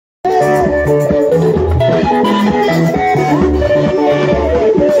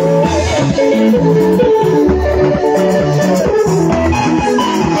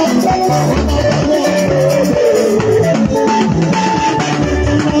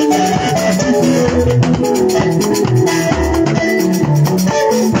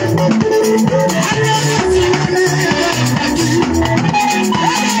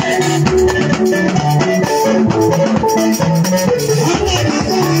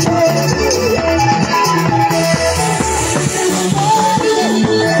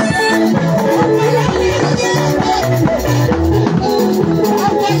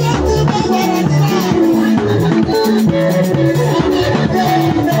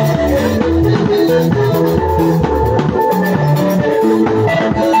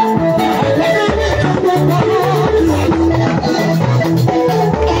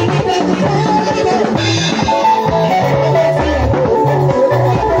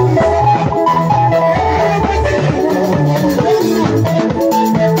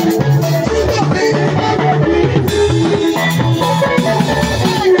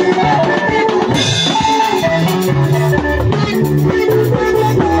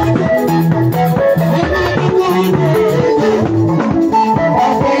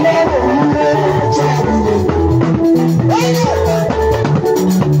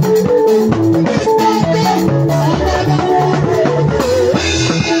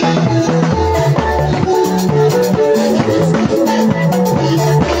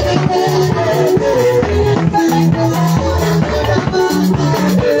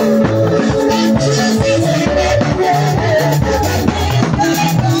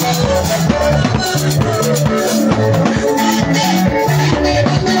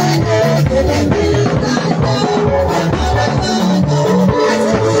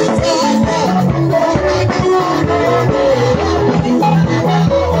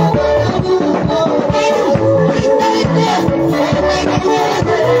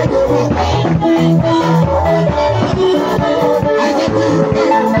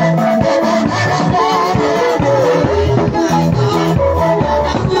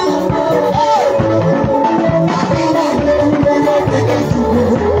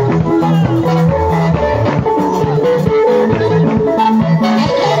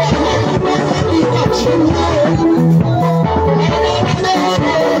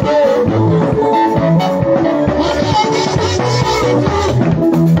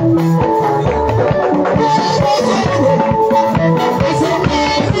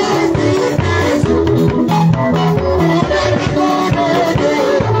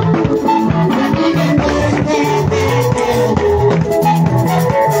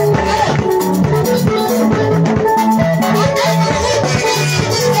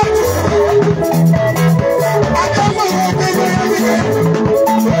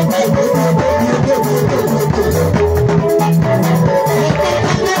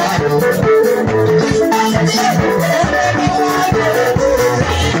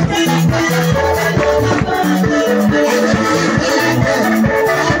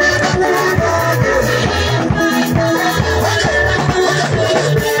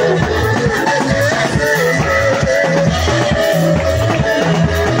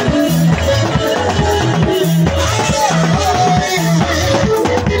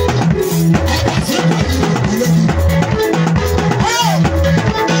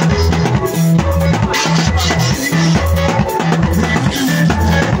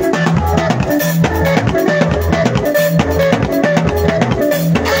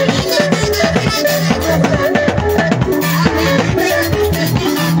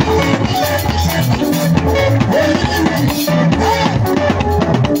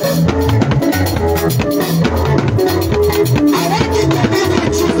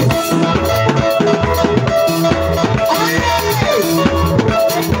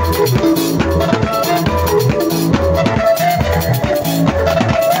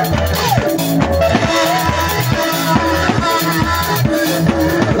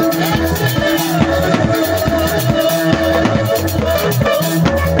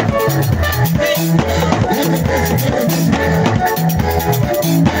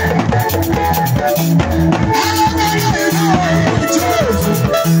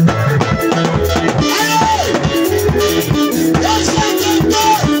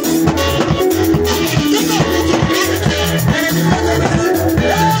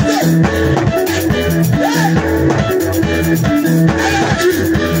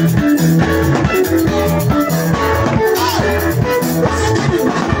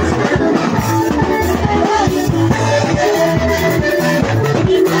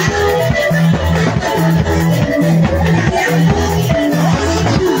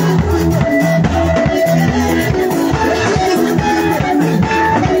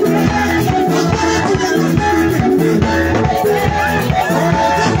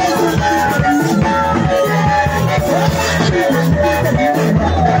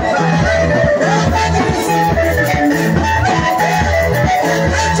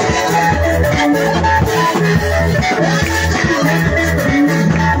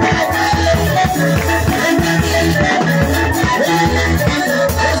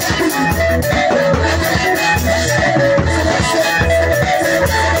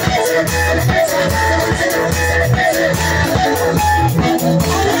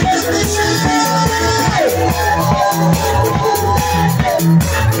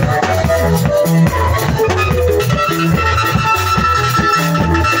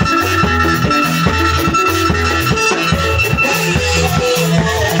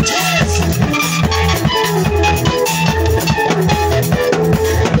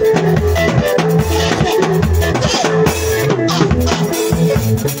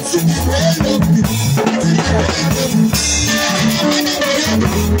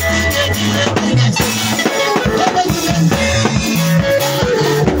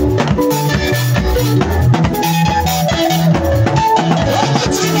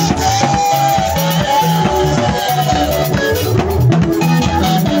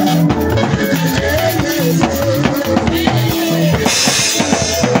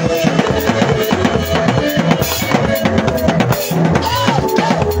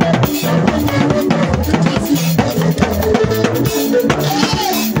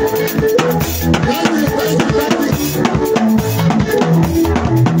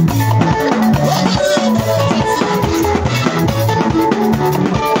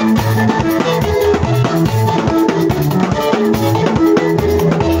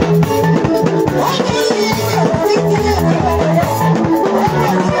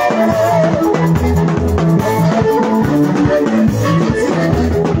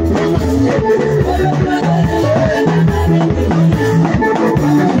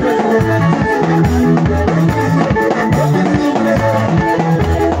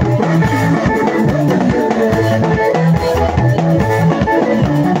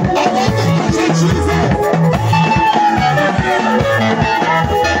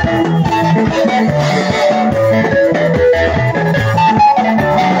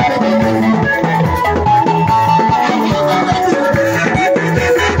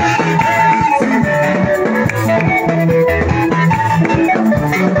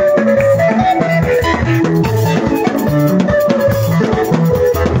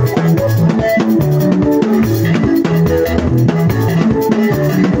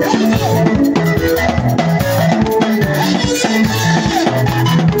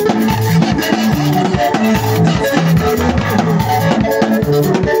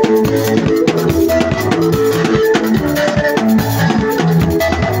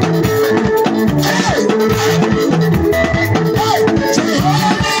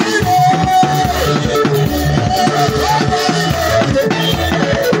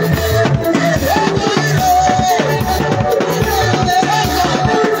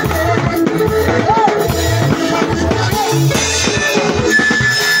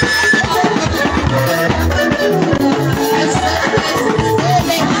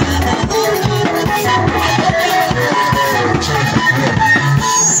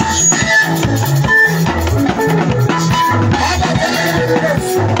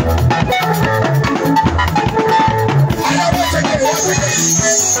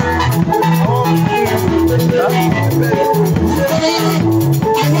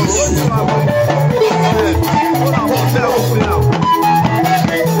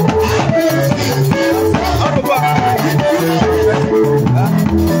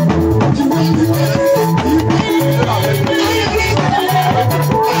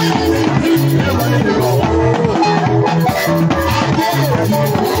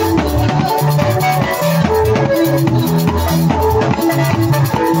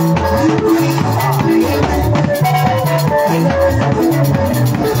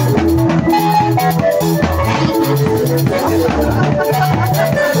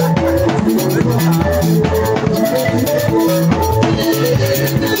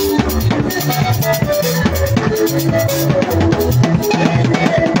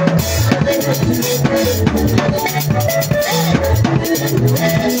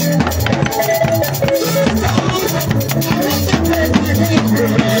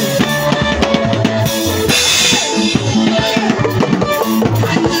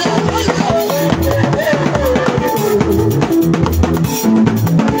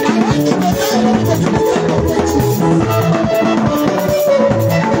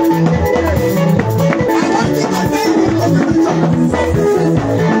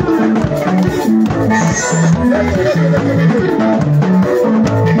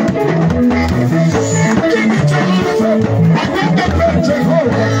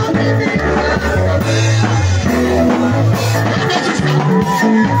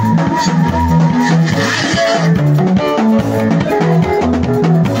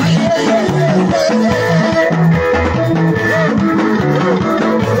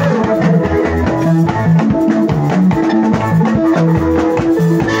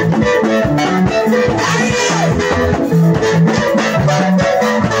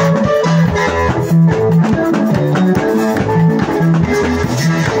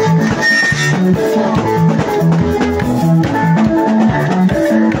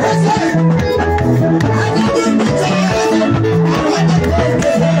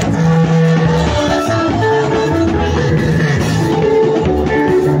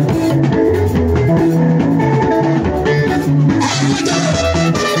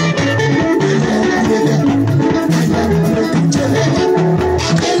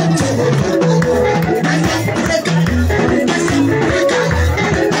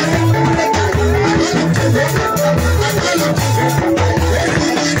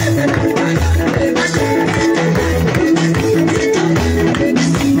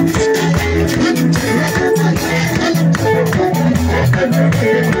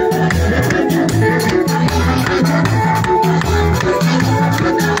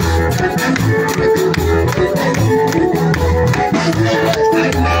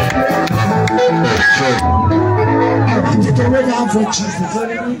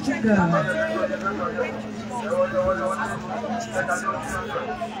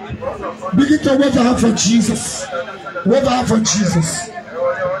Begin to wave your hand for Jesus. Wave your hand for Jesus.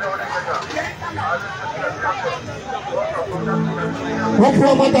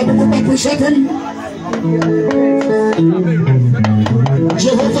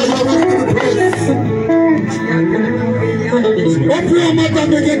 Jehovah, you are worthy to be praised. Open your mouth and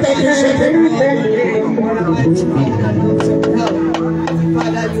begin to appreciate Him.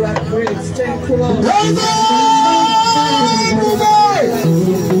 Father, you are great. Thank you, Lord.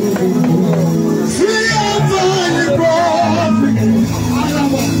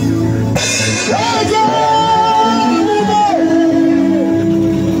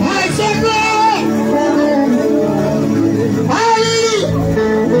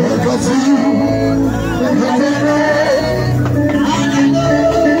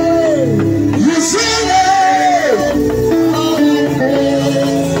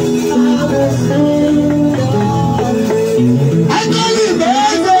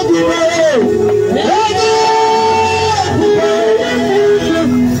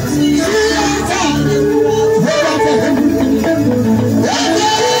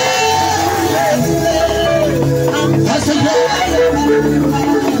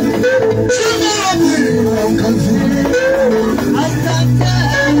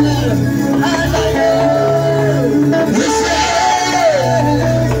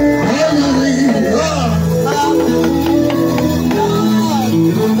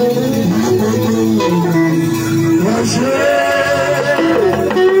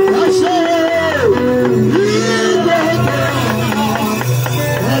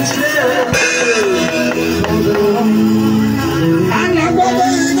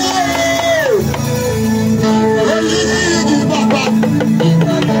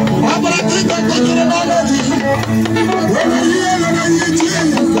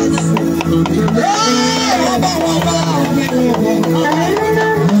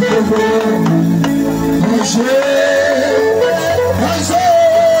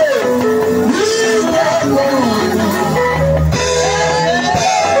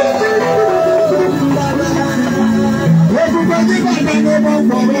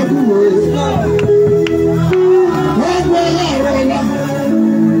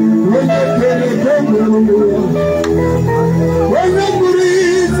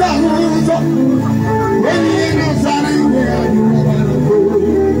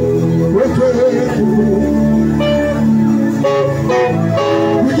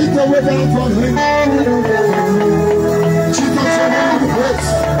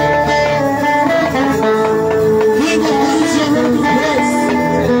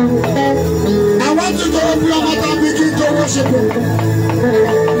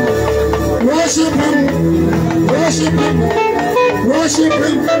 Worship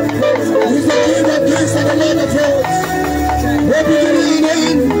Him. He's the King of Kings and the Lord of Lords. The beginning and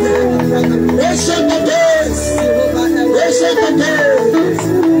end. Ancient of days. Ancient of days.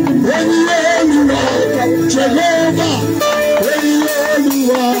 When you are Jehovah. When you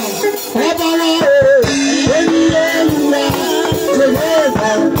are Abba. When you are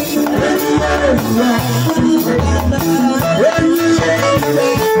Jehovah. When you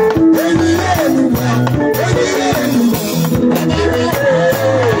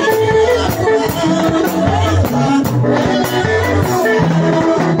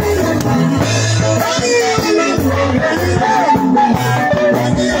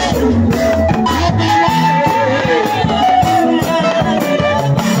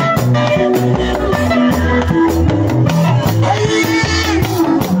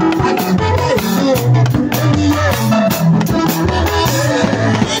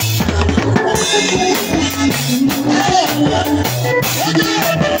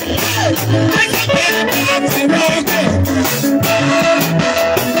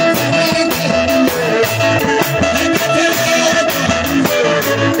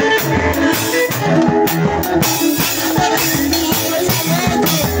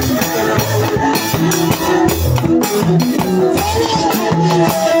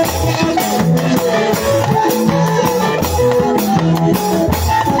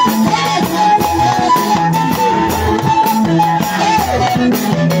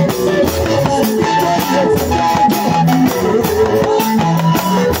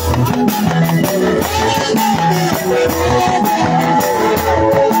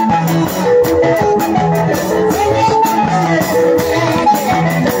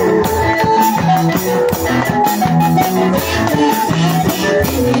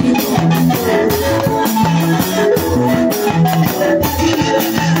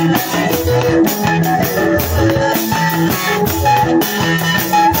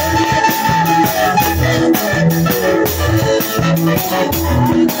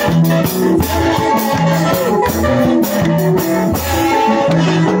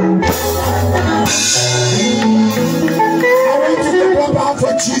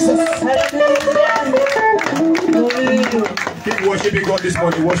Jesus. Keep worshiping God this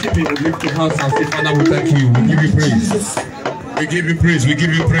morning. Worship Him. Lift your hands and say, Father, we thank you. We give you praise. We give you praise. We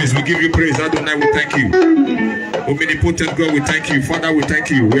give you praise. We give you praise. Adonai, we thank you. Omnipotent God, we thank you. Father, we thank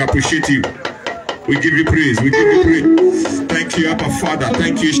you. We appreciate you. We give you praise. We give you praise. Thank you, Abba Father.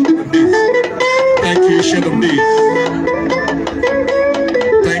 Thank you, Shed of Days. Thank you, Shed of Days.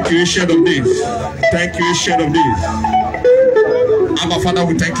 Thank you, Shed of Days. Thank you, Shed of Days. Abba Father,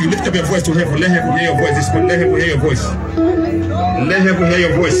 we thank you. Lift up your voice to heaven. Let heaven hear your voice this morning. Let heaven hear your voice. Let heaven hear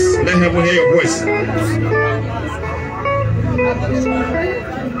your voice. Let heaven hear your voice.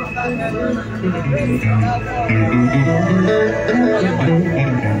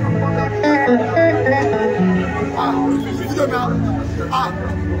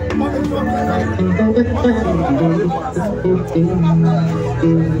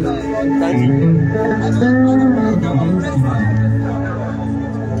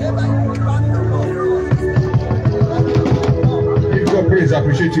 Give God praise, I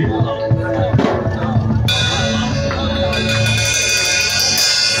appreciate you.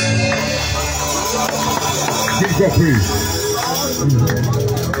 Give God praise.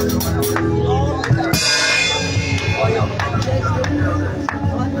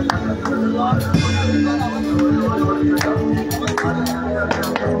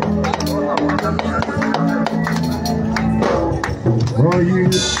 For you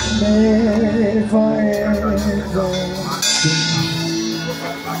never ever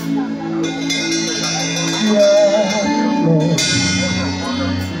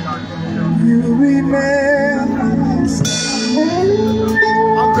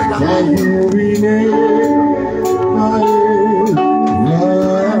you remember,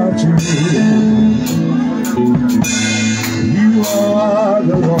 you are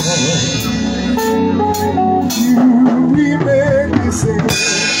the Lord. You remain the same.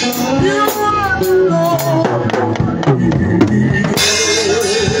 You are the Lord.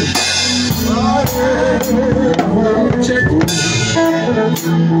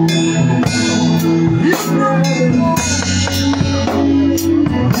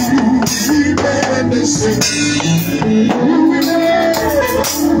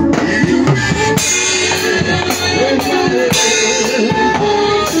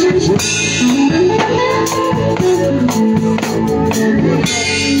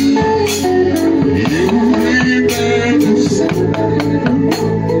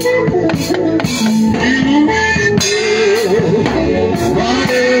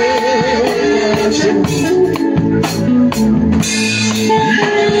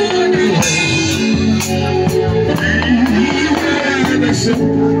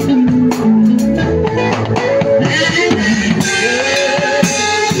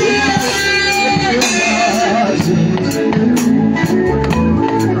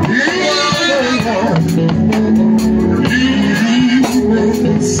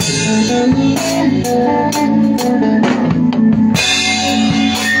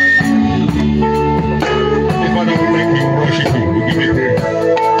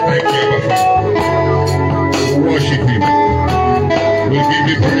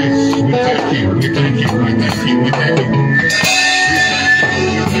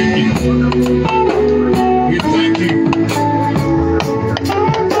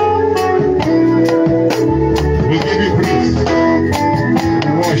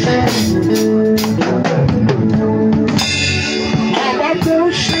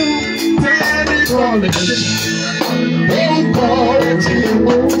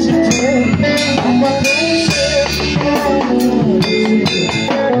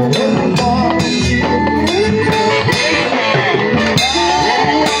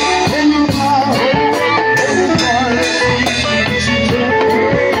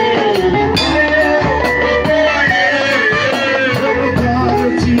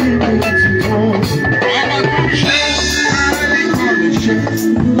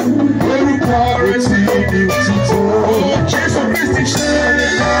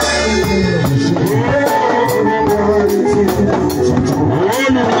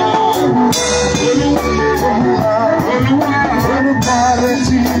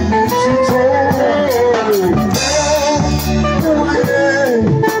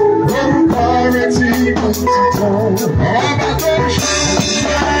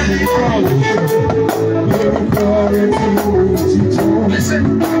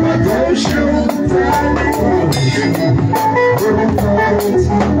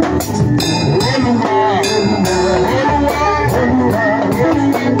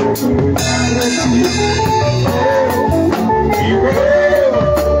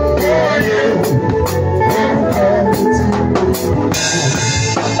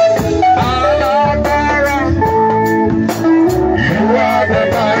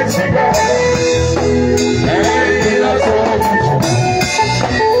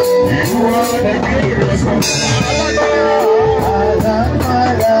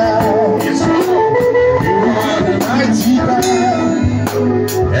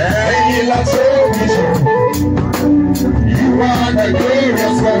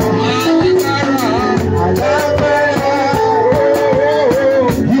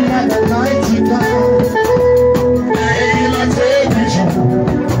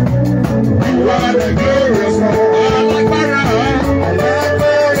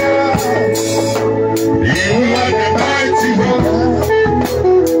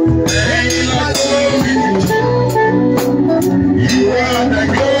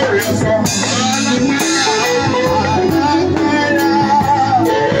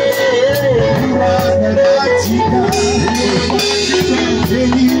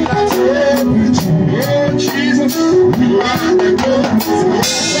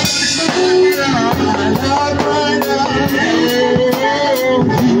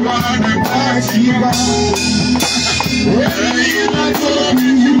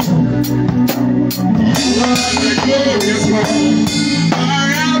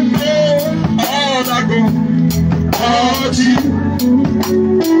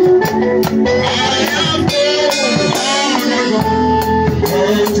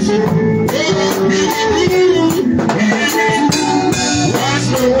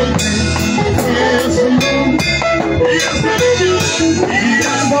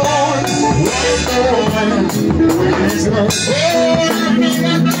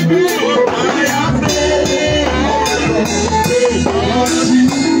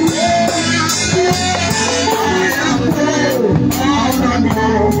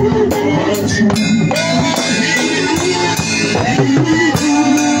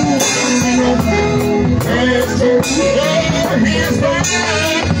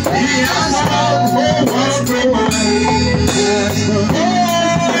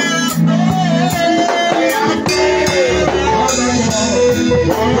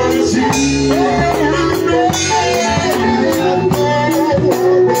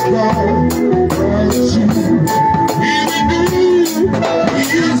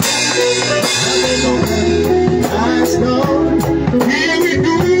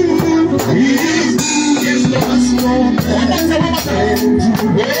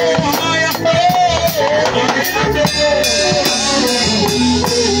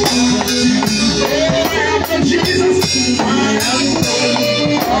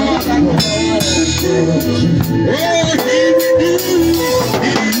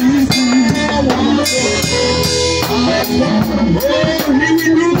 Thank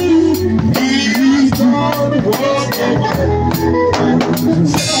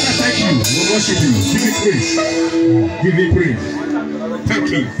you. We worship you. Give me praise. Give me praise. Thank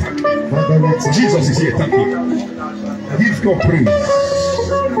you. Jesus is here. Thank you. Give God praise.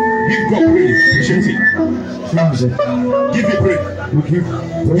 Give God praise. Appreciate it. Give me praise.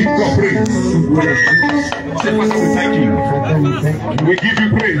 Give God praise. Say, Father, we thank you. We give you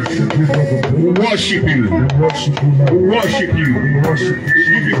praise. We worship you. We worship you. We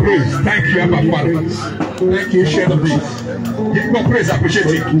give you praise. Thank you, Abba Father. Thank you, Shed of this. Give God praise. Appreciate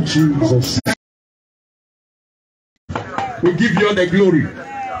it. We give you all the glory.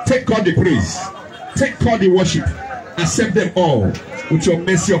 Take all the praise. Take all the worship. Accept them all with your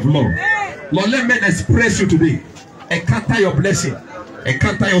mercy of love. Lord, let men express you today. Encounter your blessing.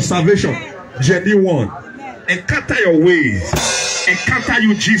 Encounter your salvation. Genuine one. Encounter your ways. Encounter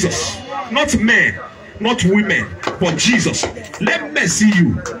you, Jesus. Not men, not women, but Jesus. Let men see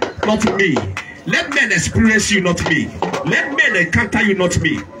you, not me. Let men experience you, not me. Let men encounter you, not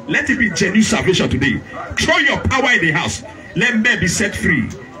me. Let it be genuine salvation today. Throw your power in the house. Let men be set free.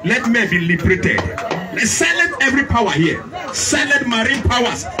 Let men be liberated. Let's silence every power here. Silent marine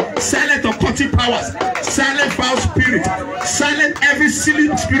powers. Silent occultic powers. Silent foul spirit. Silent every silly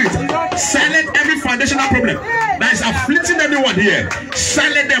spirit. Silent every foundational problem that is afflicting anyone here.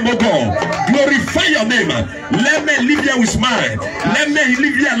 Silent them, oh God. Glorify your name. Let me live here with smile. Let me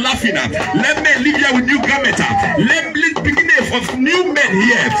live here laughing. Let me live here with new garment. Let me begin of new men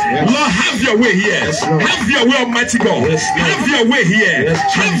here. Lord, have your way here. Have your way, Almighty God. Have your way here.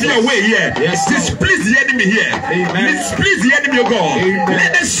 Have your way here. Displease the enemy here. Displease the enemy, oh God.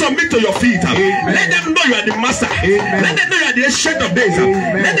 Let them submit to your feet. Let them know you are the master. Let them know you are the ancient of days.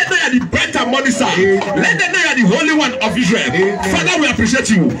 Let them know you are the bright and morning star. Let them know you are the Holy One of Israel. Father, we appreciate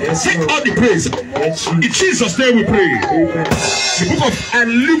you. Take all the praise. In Jesus' name we pray. The book of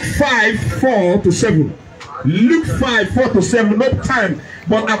Luke 5:4-7. Luke 5:4-7. No time,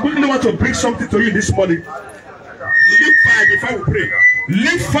 but I quickly want to bring something to you this morning. Luke 5 before we pray.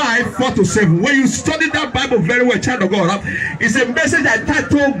 Luke 5:4-7. When you study that Bible very well, child of God, it's a message I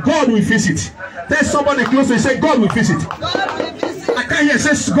titled God will visit. Tell somebody close to you, say God will visit. I can't hear,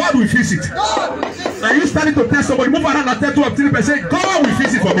 say God will visit. Now you starting to tell somebody, move around and tell 2 or 3 people, say God will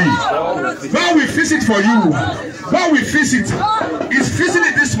visit for me. God will visit for you. God will visit. He's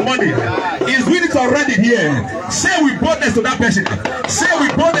visiting this morning. He's doing it already here. Say with boldness to that person. Say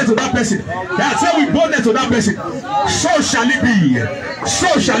with boldness to that person. Yeah, say with boldness to that person. So shall it be.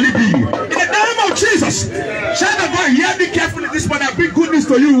 So shall it be. In the name of Jesus. Child of God, hear me carefully this morning. I bring good news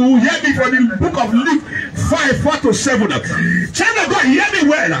to you. Hear me from the book of Luke 5:4-7. Child of God, hear me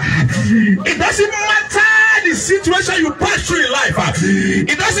well. It doesn't matter the situation you pass through in life.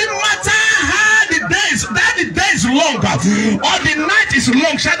 It doesn't matter how the days long or the night is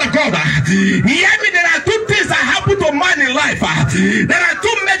long. Child of God, hear me. There are 2 things that happen to man in life. There are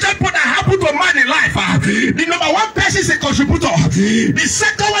 2 major things that happen to man in life. The number 1 person is a contributor. The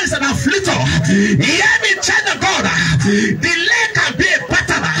second one is an afflictor. Hear me, child of God. Delay can be a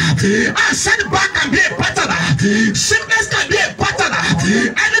pattern. And setback can be a pattern. Sickness can be a pattern.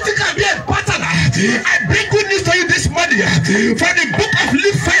 Anything can be a pattern. I bring good news to you this morning. From the book of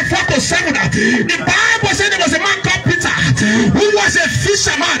Luke 5:4-7. The Bible said there was a man called Peter who was a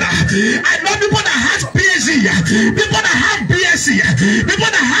fisherman. I know people that have PhD, people that have BSc, people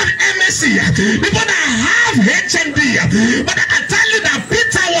that have MSc, people that have HND. But I can tell you that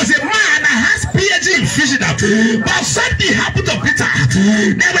Peter was a man that has PhD in fishing. But something happened to Peter.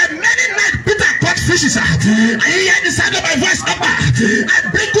 There were many nights Peter caught fishes. And you hear the sound of my voice up. I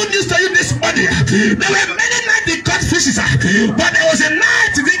bring good news to you this morning. There were many nights he caught fishes, but there was a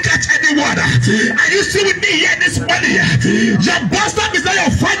night he didn't catch any water. Are you still with me here this morning? Your bus stop is not your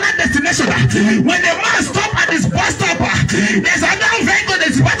final destination. When the man stops at his bus stop, there's another vehicle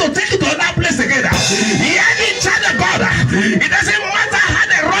that's about to take you to another place again. Hear me, child of God. It doesn't matter how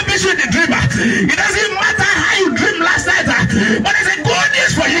they rubbish you in the dream. It doesn't matter how you dream last night. But there's a good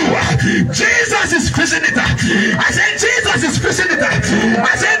news for you. Jesus is fixing it. I said Jesus is fixing it. I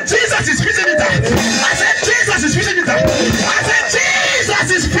said Jesus is fixing it. I said Jesus is fixing it. I said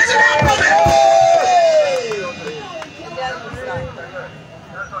Jesus is fixing our problem.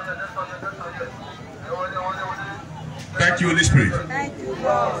 Thank you, Holy Spirit. Thank you,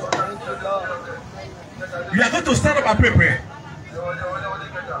 Lord. You are going to stand up and pray prayer.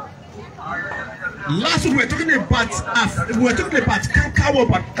 Last week we were talking about cow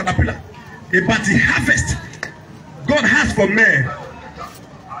and caterpillar, about the harvest God has for men.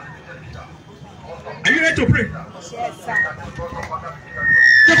 Are you ready to pray? Yes, sir.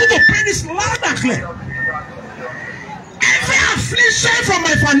 You're going to pray this loud and clear. affliction from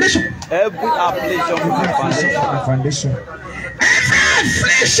my foundation. Every affliction from my foundation. Every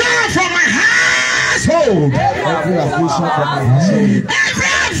affliction from my household. Every affliction from my household.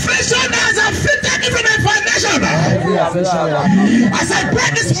 Every affliction that has afflicted me from my foundation. Every affliction. As I pray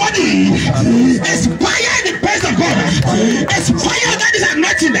this morning, expire in the praise of God. Expire that is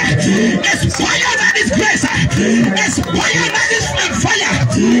anointing. Expire that is grace. Expire that is fire.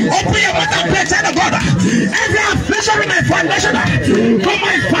 Open your mouth and pray, child of God. Every affliction in my foundation, from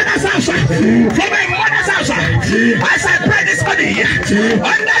my father's house, from my mother's house, as I pray this morning,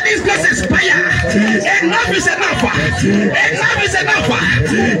 under this grace expire. Enough is enough. Enough is enough.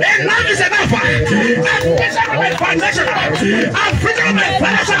 Enough is enough. Affliction in my foundation. Affliction in my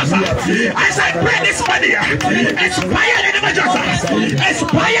father's house. As I pray this morning, expire in the name of Jesus.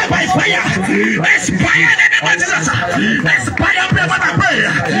 Expire by fire. Expire in the name of Jesus. Expire by what I pray.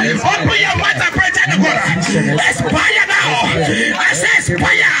 Open your mouth and pray to God. Expire now. I say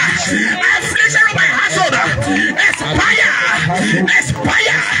expire. Affliction of my household. Expire.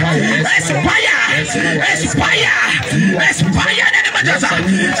 Expire. Expire. Expire. Expire in the name of Jesus.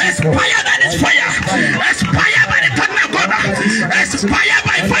 Expire that is fire. Expire by the thunder of God. Expire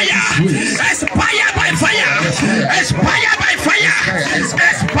by fire. Expire by fire. Expire by fire.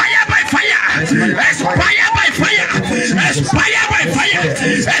 Expire by fire. Expire by fire. Expire by fire.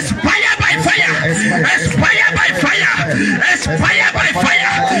 Expire by fire. Expire by fire. Expire by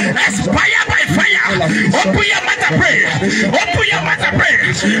fire. Expire by fire. Open your mouth and pray. Open your mouth and pray.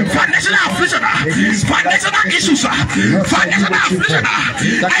 Foundational affliction. Foundational issues. Foundational affliction.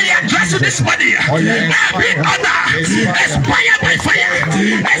 I address you this morning. Every other. Expire by fire.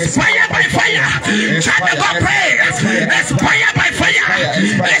 Expire by fire. Try to go pray. Expire by fire.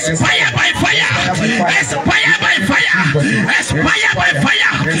 Expire by fire. Expire by fire. Expire by fire.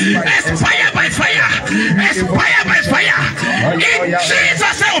 Expire by fire. Expire by fire. In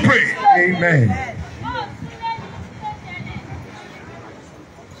Jesus' name we pray. Amen.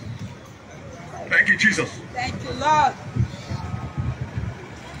 Thank you, Jesus. Thank you, Lord.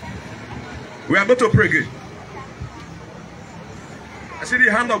 We are about to pray again. I see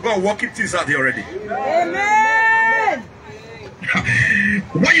the hand of God working things out here already. Amen.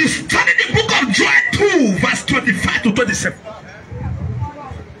 When you study the book of Joel 2, verse 25 to 27,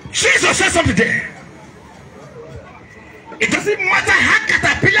 Jesus says something there. It doesn't matter how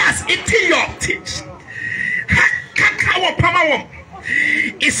caterpillars eating your teeth.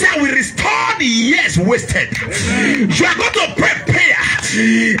 He said, we restore the years wasted. You are going to prepare.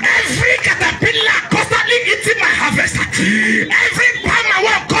 Every caterpillar constantly eating my harvest. Every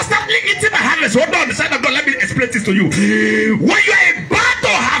palmer constantly eating my harvest. Hold on, the side of God, let me explain this to you. When you are about to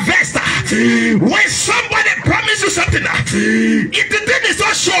harvest, when somebody promises you something, if the thing is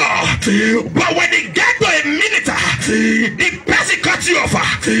not sure, but when they get to a minute, the person cuts you off.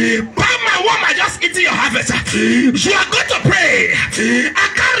 Palmer woman just eating your harvest. You are going to pray. I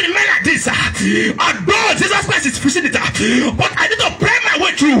can't remain like this. Although Jesus Christ is fixing it, but I need to pray my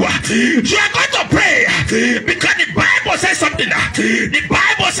way through. You are going to pray because the Bible says something. The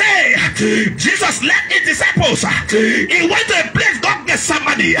Bible says Jesus left his disciples. He went to a place called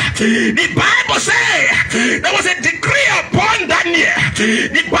Gethsemane. The Bible says there was a decree upon Daniel.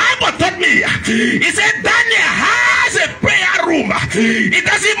 The Bible told me, he said Daniel has a prayer room. It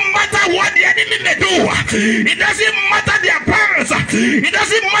doesn't matter what the enemy may do. It doesn't matter their plans. It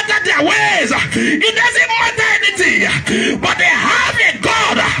doesn't matter their ways. It doesn't matter anything. But they have a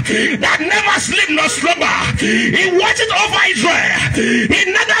God that never sleep nor slumber. He watches over Israel. He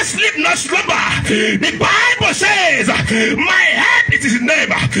never sleep nor slumber. The Bible says, my head is his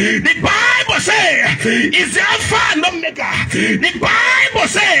name. The Bible says, is the Alpha and Omega. The Bible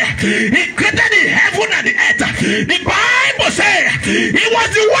says, he created the heaven and the earth. The Bible says, he was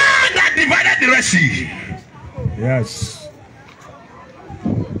the one that divided the Red Sea. Yes.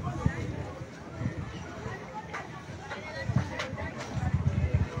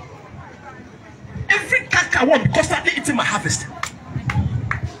 Every canker worm constantly eating my harvest.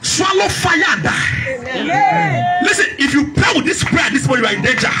 Swallow fire and die. Amen. Listen, if you play with this prayer this morning, you are in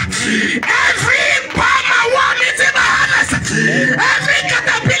danger. Every palmer worm eating my harvest. Every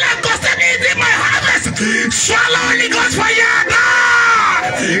caterpillar constantly eating my harvest. Swallow Holy Ghost fire and die.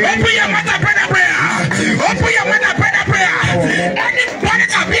 Open your mouth and pray the prayer. Open your mouth and pray the prayer. Anybody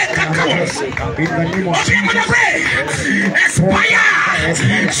can be a canker worm. Open your mouth and pray. Expire.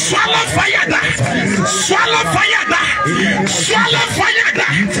 Swallow fire die. Swallow fire die. Swallow fire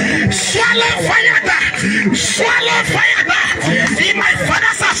die. Swallow fire die. Swallow fire die. In my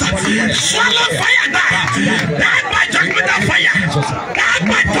father's house. Swallow fire die. Die by judgment of fire. Die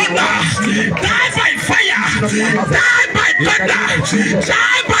by thunder. Die by fire. Die by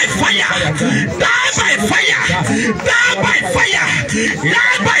Die by fire. Die by fire. Die by fire.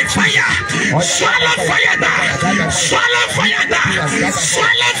 Die by fire. Swallow fire down. Swallow fire down.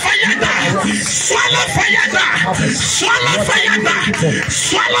 Swallow fire down. Swallow fire down. Swallow fire down.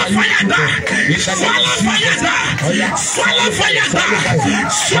 Swallow fire down. Swallow fire down. Swallow fire down.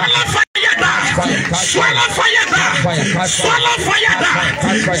 Swallow fire down. Swallow fire down. Swallow fire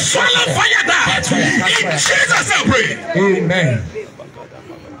down. Swallow fire down. In Jesus' name, pray. Amen.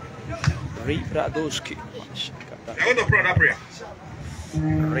 I want to pray that prayer.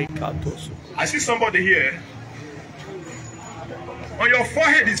 I see somebody here. On your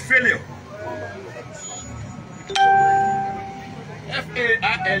forehead is failure.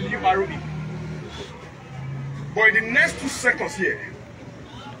 Failure. But in the next 2 seconds here,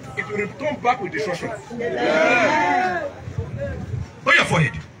 it will return back with destruction. On your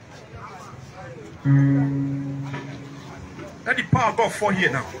forehead. Let the power of God fall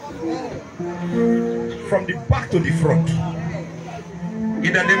here now. From the back to the front.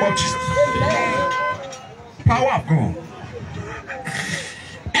 In the name of Jesus. Power of God.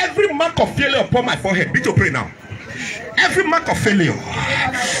 Every mark of failure upon my forehead. Be to pray now. Every mark of failure.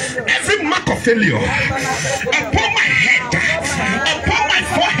 Every mark of failure upon my head. Upon my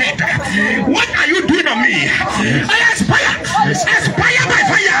forehead. What are you doing on me? I aspire. Aspire by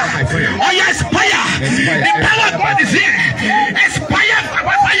fire. Oh yes, fire. The power of God is here. Aspire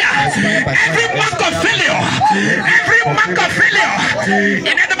by fire. Every mark of failure. Every mark of failure. In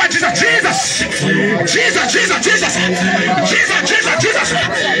the name of Jesus. Jesus. Jesus. Jesus. Jesus. Jesus. Jesus. Jesus. Jesus.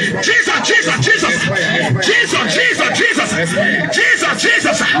 Jesus. Jesus. Jesus. Jesus. Jesus. Jesus. Jesus.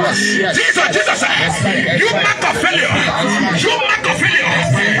 Jesus. Jesus. You mark of failure. You mark of failure.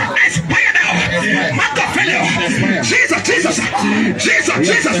 Aspire now. Mark of failure. Jesus. Jesus. Jesus.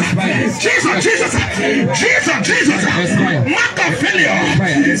 Jesus. Jesus. Jesus. Jesus. Jesus. Mark of failure.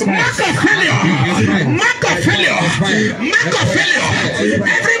 Mark of failure. Mark of failure. Mark of failure.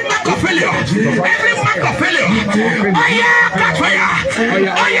 Every mark of failure. Every mark of failure. Oh yeah, catch fire.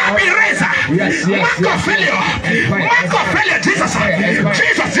 Oh yeah, be razor. Mark of failure. Mark of failure. Jesus.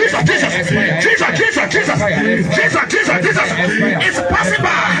 Jesus. Jesus. Jesus. Jesus. Jesus. Jesus. Jesus. Jesus. Jesus. It's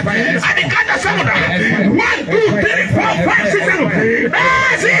possible. And the kind of sound. 1, 2, 3, 4, 5, 6, 7.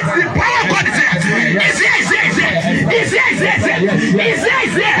 That's it. The power of God is here. It's here. It's here. It's here. It's here. It's here. It's here.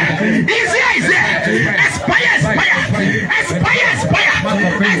 It's here. It's here. It's here. Aspire. Aspire. Aspire. Aspire.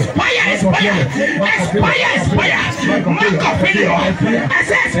 Aspire. Aspire. Aspire. Aspire. Mark of failure. I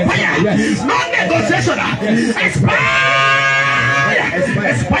say aspire. No negotiation. Aspire.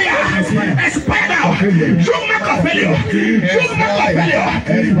 Aspire. Aspire now. You mark of failure. You mark of failure.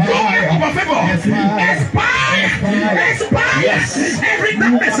 You mark of favor. Aspire. Aspire. Every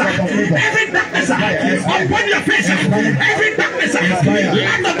darkness. Every darkness upon your face. Every darkness. Let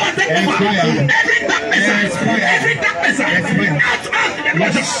the God take over. Every darkness. Every darkness. Out.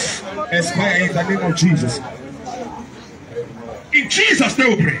 Aspire in the name of Jesus. In Jesus' name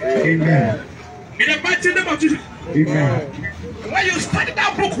we pray. Amen. In the mighty name of Jesus. Amen. When you study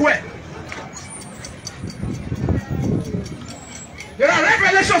that book, where there are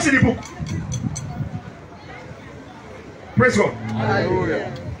revelations in the book. Praise God.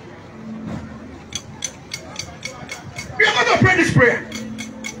 Hallelujah. We are going to pray this prayer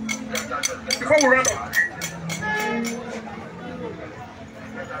before we run out.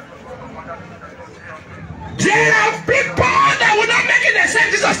 There are people that will not make it the same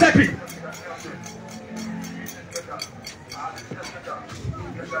Jesus stepping.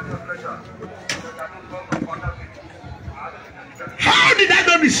 How did I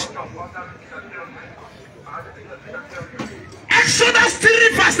know this? Exodus 3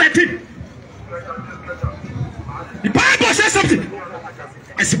 verse 19. The Bible says something.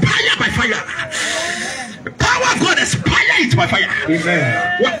 Aspire by fire. The power of God aspire it by fire.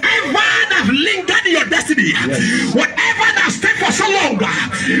 Amen. Whatever that lingered in your destiny, yes. Whatever that stayed for so long,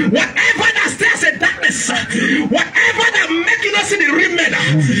 whatever that stays in darkness, whatever that make you not see the remain,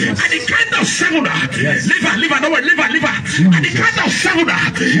 and the kind of seven, yes. liver, and the kind of seven,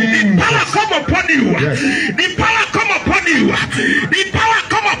 the power come upon you, yes. The power come upon you, the power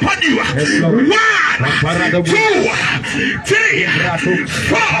come upon you. Yes, 1, 2, 3,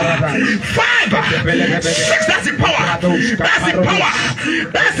 4, 5, 6. That's the power. That's the power.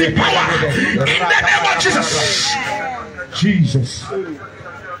 That's the power. In the name of Jesus. Jesus.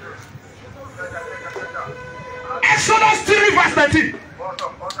 Exodus 3 verse 19.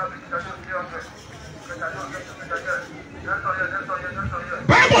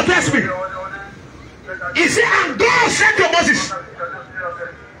 Bible tells me. He said, and God said to Moses,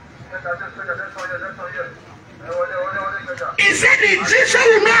 He said the Egyptian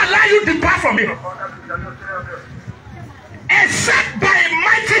will not allow you to depart from him, except by a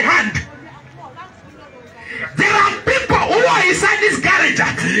mighty hand. There are people who are inside this garage.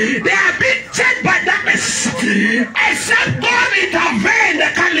 They are being changed by darkness. Except God intervene,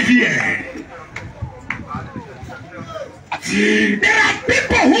 they can't live here. There are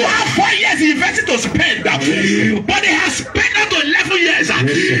people who have 4 years university to spend, but they have spent up to 11 years.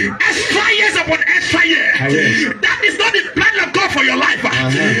 Extra years upon extra year. That is not the plan of God for your life.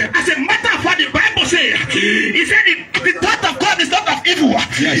 As a matter of fact, the Bible says, he said the thought of God is not of evil.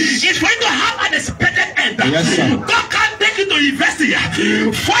 It's for you to have an expected end. God can't take you to university.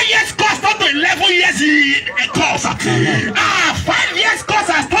 4 years course, not to 11 years course. 5 years course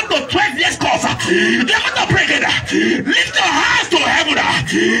has turned to 12 years course. You want to pray again. Lift your hands to heaven.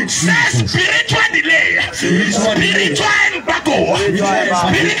 Say spiritual delay, spiritual embargo,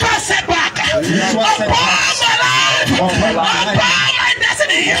 spiritual setback upon my life, upon my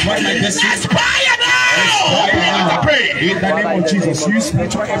destiny. Let's fire now. Pray. In the name of Jesus, use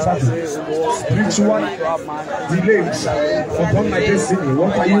spiritual embargo, spiritual delays upon my destiny.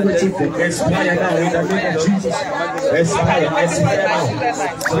 What are you waiting for? Expire now in the name of Jesus. Expire now.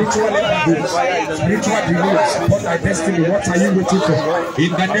 Spiritual embargo, spiritual delays upon my destiny. What are you waiting for?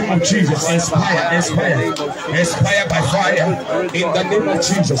 In the name of Jesus, expire by fire. In the name of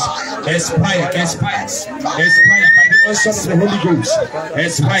Jesus, expire by the unction of the Holy Ghost.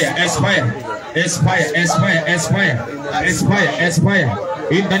 Expire.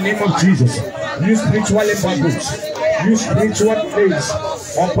 In the name of Jesus, use spiritual embargoes, use spiritual delays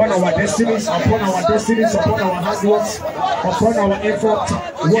upon our destinies, upon our hard works, upon our effort.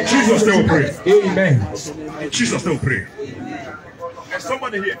 What Jesus will pray. Amen. Jesus will pray. There's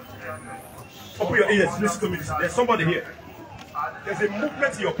somebody here. Open your ears, listen to me. There's somebody here. There's a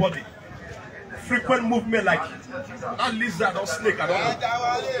movement in your body. Frequent movement like a lizard or snake. I don't know.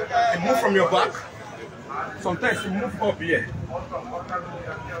 It move from your back. Sometimes you move up here.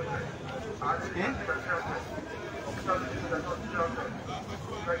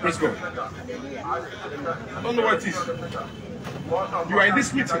 Let's go. I don't know what it is. You are in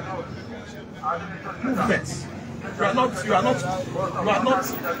this meeting. Movements. You are not.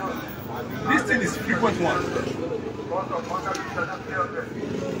 This thing is frequent one.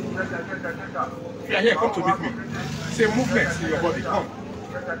 If you are here, come to meet me. Say movements in your body. Come.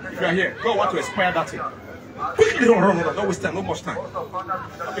 If you are here, God want to expire that thing. Quickly, run. Don't waste time. No much time.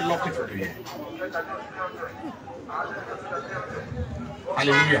 I'll be locked into here.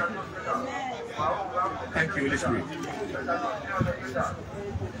 Hallelujah. Thank you, Holy Spirit.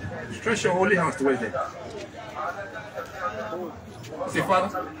 Stretch your holy hands towards them. Say, Father,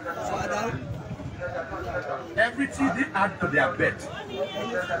 everything they add to their bed,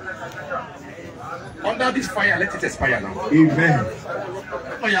 under this fire, let it expire now. Amen.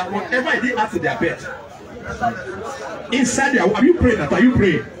 Oh yeah, whatever they add to their bed, inside their, are you praying that? Are you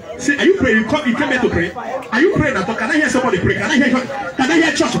praying? Say, are you praying? You came here to pray. Are you praying that? Can I hear somebody pray? Can I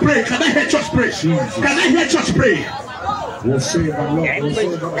hear church pray? Can I hear church pray? Can I hear church pray?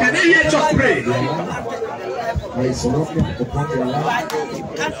 Can I hear church pray? There is nothing upon your life.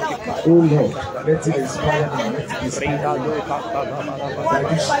 Oh Lord, let it inspire me. Let it inspire me. By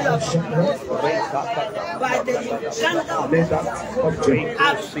this action, Lord, let that object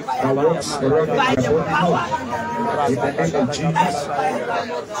that works around my body, in the name of Jesus,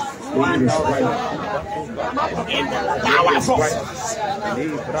 let it inspire me. Powerful.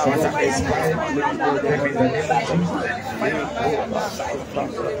 Father, inspire me in the name of Jesus.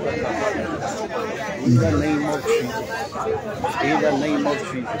 In the name of Jesus. In the name of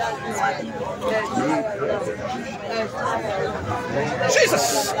Jesus. Jesus.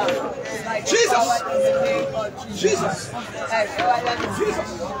 Jesus. Jesus.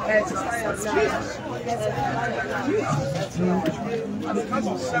 At the count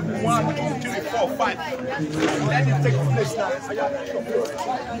of 7, 1, 2, 3, 4, 5. Let it take place now.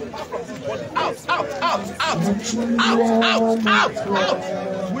 Out.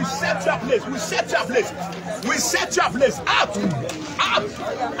 We set your place. We set your place. We set your place. Out.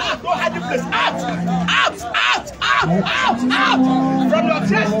 Don't hide the place. Out. From your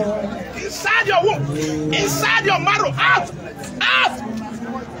chest. Inside your womb. Inside your marrow. Out.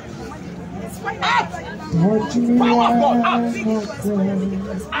 Power of God.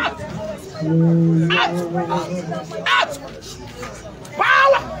 Out.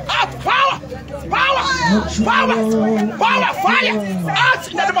 Power, fire, out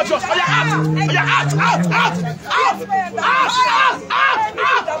in the name of Jesus. Out.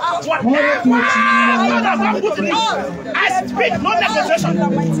 What I speak no negotiation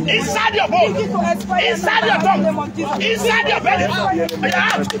inside your bone, inside your tongue, inside your belly. Are you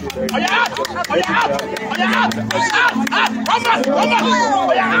out? Are you out? Are you out? Are you out? Out! Come on! Come on!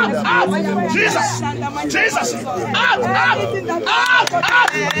 Are you out? Out! Jesus! Jesus! Out! Out! Out! Out!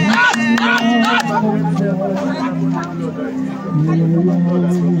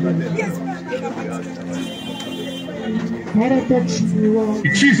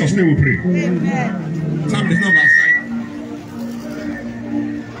 In Jesus' name we pray. Time is not outside.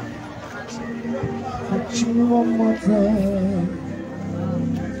 Touch me one more time.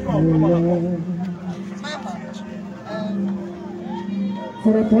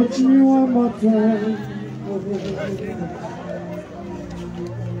 For touch me one more time.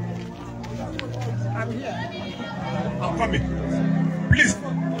 I'm coming. Please.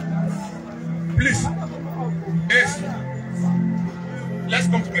 Please. Yes. Let's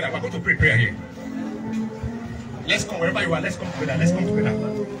come together. We're going to pray prayer here. Let's come wherever you are. Let's come together. Let's come together.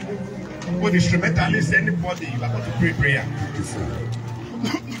 Both instrumentalists, anybody, you are going to pray prayer.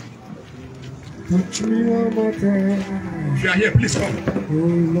 Touch me one more time. If you are here, please come.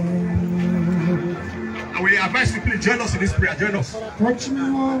 And we advise you, please join us in this prayer. Join us. Touch me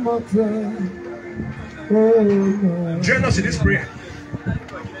one more time. Join us in this prayer.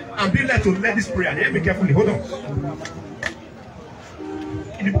 And be led to lead this prayer. Hear me carefully. Hold on.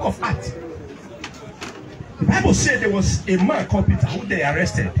 In the book of Acts, the Bible said there was a man called Peter who they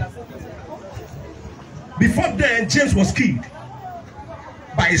arrested. Before then, James was killed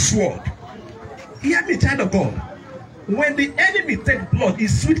by a sword. Hear me, child of God. When the enemy takes blood, he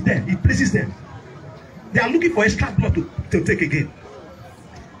sweet them, he pleases them. They are looking for extra blood to take again.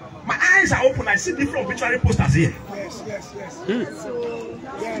 My eyes are open. I see different obituary posters here.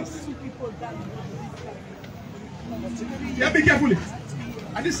 Yes. Yeah, be careful.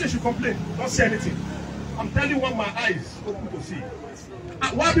 I didn't say you complain. Don't say anything. I'm telling you what my eyes open to see.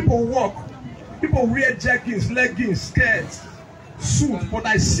 And while people walk, people wear jeggings, leggings, skirts, suit, but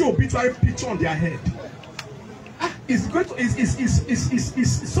I see obituary picture on their head. It's going to is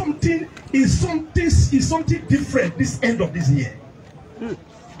something different this end of this year. We're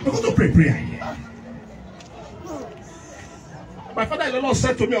going to pray prayer here. My father-in-law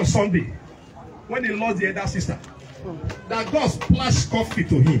said to me on Sunday, when he lost the elder sister, that God splashed coffee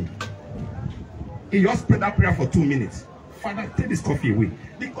to him. He just prayed that prayer for 2 minutes. Father, take this coffee away.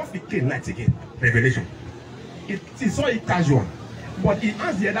 The coffee came night again. Revelation. It's so casual. But he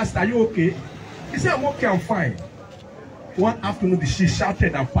asked the elder sister, are you okay? He said, I'm okay, I'm fine. One afternoon, she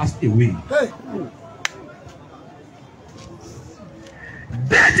shouted and passed away. Hey.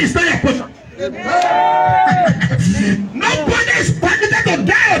 That is not your portion. Nobody is permitted to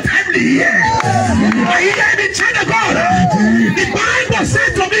die untimely here. Are you hearing me, child of God? The Bible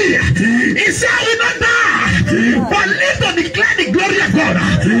said to me, he said, I will not die, but live to declare the glory of God.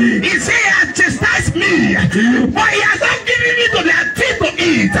 He said, he has chastised me, but he has not given me to their teeth to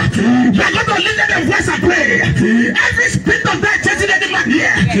eat. You are going to listen to the voice and pray. Every spirit of death chasing any man here,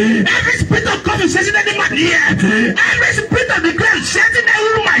 every spirit of coffee chasing any man here, every spirit of the grave chasing any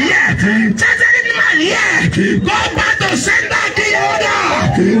woman here, chasing any man here, go back to sender the order.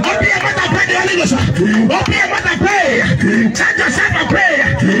 Open your mouth and pray the Holy Ghost. Open your mouth and pray. Charge yourself and pray.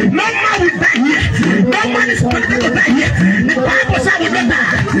 No man will die here. No man is permitted to die here. The Bible says I will not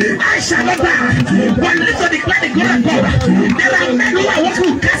die. I shall not die. But live to declare the glory of God. There are men who are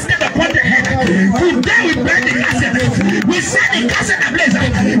walking with casket upon their head. Today we burn the casket. We set the casket ablaze.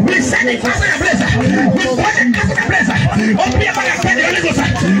 We set the casket ablaze. We burn the casket ablaze. Open your mouth and pray the Holy Ghost.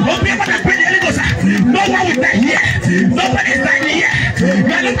 Open your mouth and pray the Holy Ghost. No one will die here. Nobody is dying here.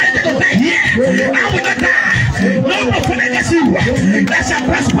 You are not permitted to die here. I will not die. No more for against you. That shall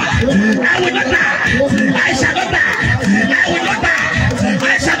prosper. I will not die. I shall not die. I will not die.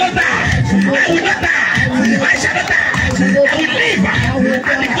 I shall not die. I will not die. I shall not die. I will live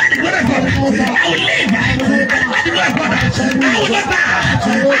and declare the glory of God. I will live and declare the glory of God. I will not die.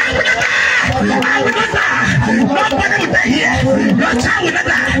 I will not die. I will not die. Nobody will die here. Your child will not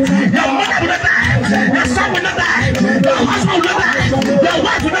die. Your mother will not die. Your son will not die. Your husband will not die. Your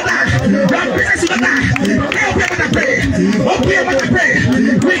wife will not die. Your business will not die. Pray. Open your mouth and pray.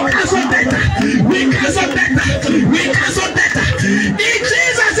 We cancel death. We cancel death. We cancel death. In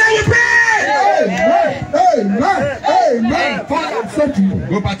Jesus' name we pray. Amen. Father, settle.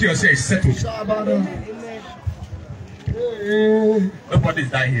 Go back to your say, settled. Nobody is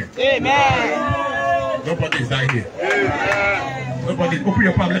dying here. Amen. Nobody is dying here. Nobody. Open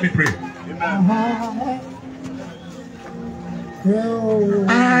your palm. Let me pray.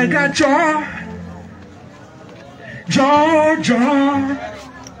 I got joy. Joy.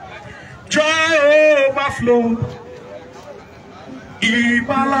 overflow.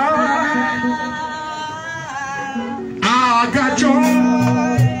 Ibala, I got joy.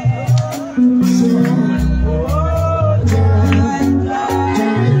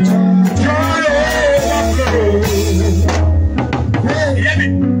 Hear me?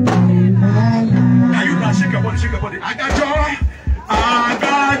 Now you can shake your body, shake your body. I got joy. I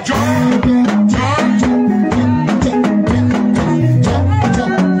got joy.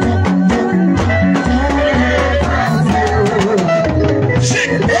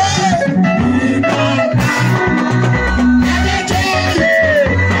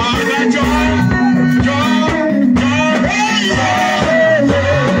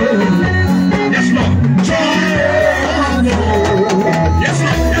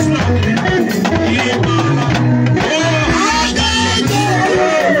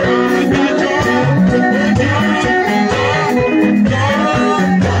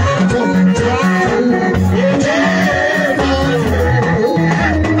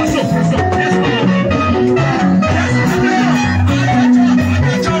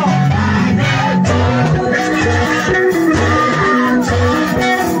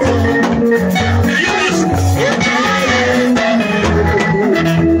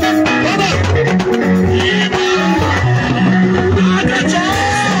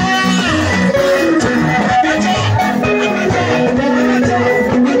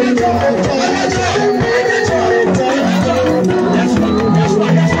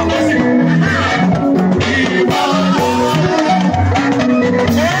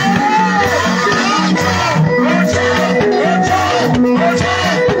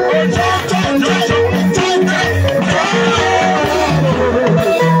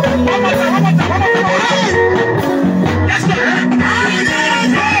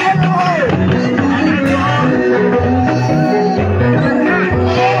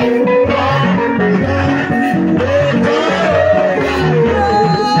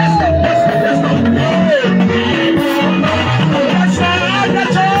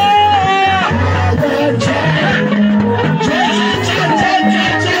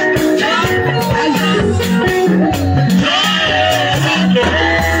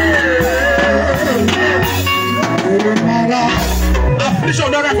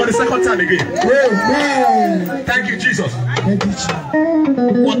 For the second time again. Amen. Thank you, Jesus. Thank you, Jesus.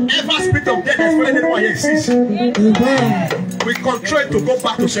 Whatever spirit of death that's following anyone here sees, we control it to go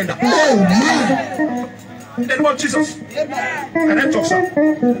back to sender. Amen. In the name of Jesus. Can I talk, sir?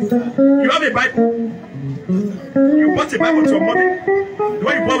 You have a Bible. You bought a Bible to your money. The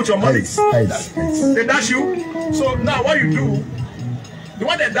one you bought with your money, they dash you. So now what you do, the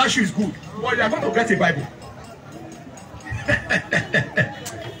one that dash you is good. Well, you are going to get a Bible.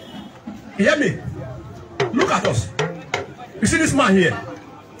 You hear me? Look at us. You see this man here?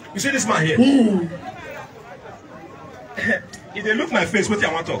 You see this man here? If they look my face, what do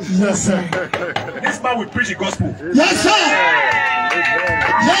I want to talk? Yes, sir. This man will preach the gospel. Yes, sir.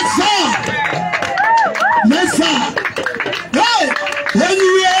 Yes, sir. Yes, sir. Hey, when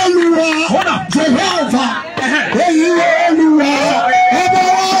you are Hold on. Jehovah, when you are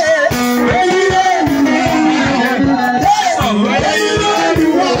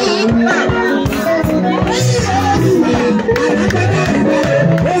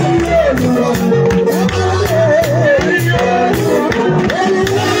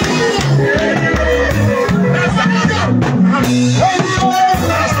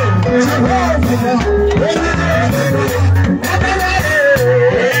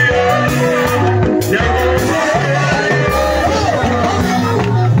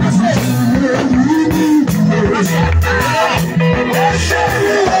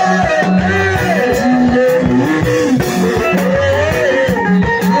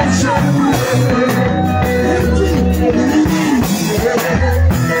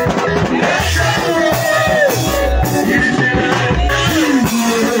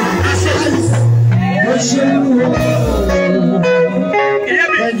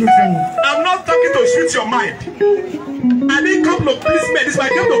I'm not talking to suit your mind. I didn't come to please me. This is why I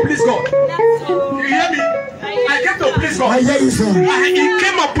came to please God. You hear me? I came to please God. I hear you, sir. He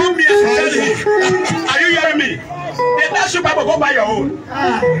came upon me and said, are you hearing me? Then that should Bible go by your own.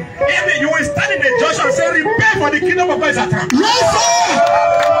 Hear me? You will stand in the junction and say, repent for the kingdom of God is at hand. Yes, sir.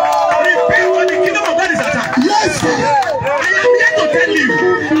 Repent for the kingdom of God is at hand. Yes, sir. I am here to tell you,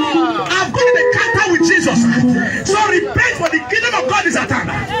 I've got an encounter with Jesus. So repent for the kingdom of God is at hand.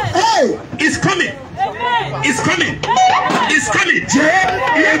 Hey, it's coming. It's coming. It's coming.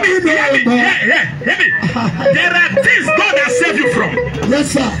 Hear me. Hear me. Hear me. There are things God has saved you from.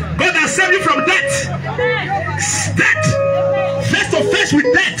 yes, sir. God has saved you from death. Death. Face to face faced with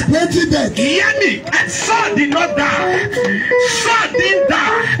death. Hear me. And Saul did not die. Saul didn't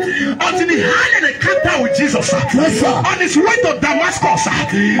die until he had an encounter with Jesus. Yes, on his way to Damascus.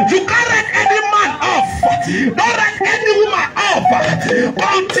 You can't write any man off. Don't write any woman off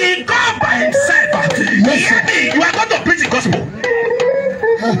until God by himself. Hear me. You are going to preach the gospel.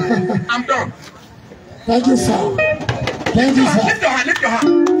 I'm done. Thank you, sir. Thank you, sir. Lift your hand. Lift your hand.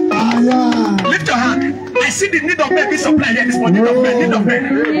 Lift your hand. I see the need of men be supplied here. This one, need of men, need of men.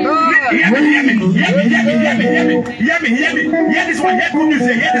 Hear me. Hear this one. Hear good news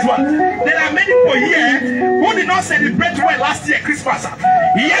here. Hear this one. There are many people here who did not celebrate well last year Christmas.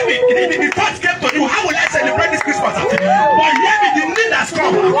 Hear me. The thought came to you. How will I celebrate this Christmas? But hear me. The need has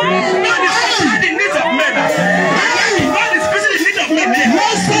come. God is supplying the needs of men. God is facing the need of men here.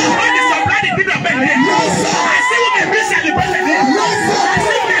 God is supplying the need of men here. I see women be celebrated here. I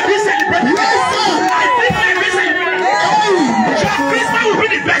see women be celebrated here. Christmas will be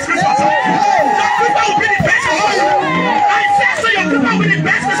the best Christmas. Your Christmas will be the best Christmas. I said so. Your Christmas will be the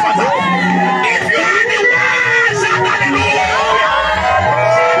best Christmas. If you are the one, shout hallelujah.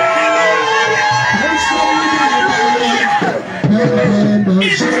 In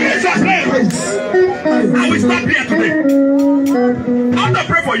Jesus' name, I will stop here today. I want to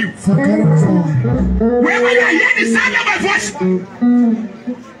pray for you. Wherever you are hearing the sound of my voice,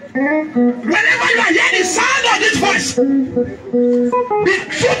 whenever you are hearing the sound of this voice, the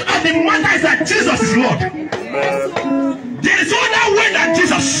truth of the matter is that Jesus is Lord. There is no other way than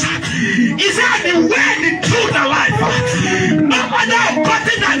Jesus. He said the way, the truth, and life. No other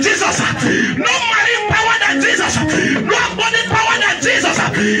authority than Jesus. No marine power than Jesus. No body power than Jesus.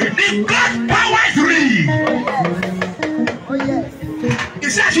 The God power is real. He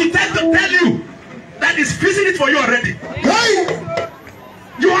said I should tell you that he's fixing it for you already.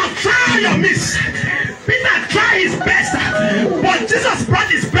 You have tried your miss. Peter tried his best, but Jesus brought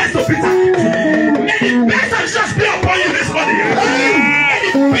his best to Peter. May the best of Jesus be upon you this morning.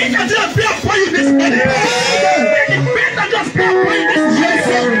 May the best of Jesus be upon you this morning. May the best of Jesus be upon you this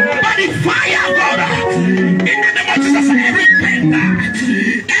morning. By the fire of God, in the name of Jesus, every penta,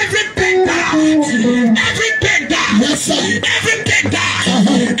 every penta, every penta, every penta,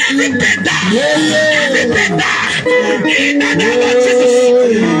 every penta, every penta, in the name of Jesus.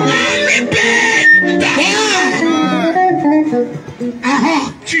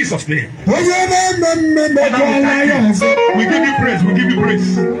 Jesus' name. We give you praise. We give you praise.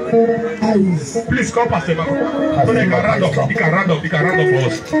 Please come, Pastor Marco. So they can round up. He can round up. He can round up for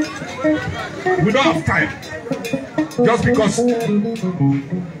us. We don't have time. Just because some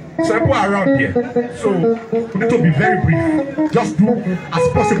people are around here. So we need to be very brief. Just do as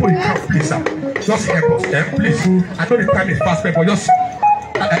possible you can, please, sir. Just help us. Please. I know the time is fast, but just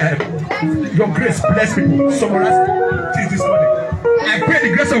your grace bless people. Summarize things this morning. I pray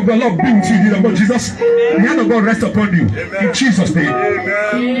the grace of the Lord be with you in the name of Jesus. The hand of God rest upon you. Amen. In Jesus' name.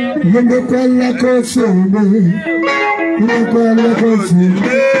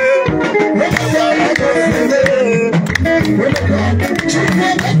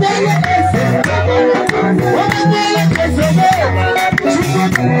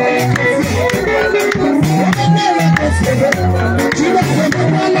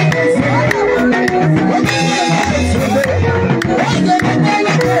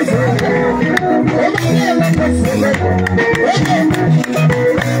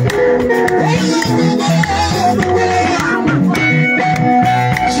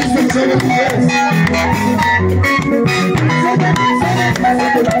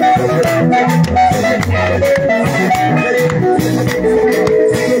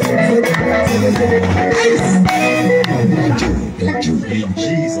 In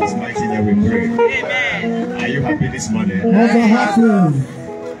Jesus' mighty name we pray. Amen. Are you happy this morning?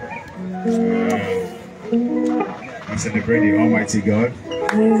 I celebrate the Almighty God.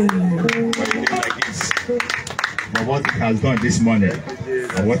 For what He has done this morning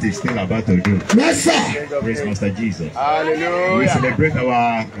and what He's still about to do. Yes, sir. Praise Master Jesus. Hallelujah. We celebrate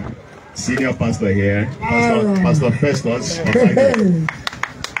our senior pastor here, Pastor Festus.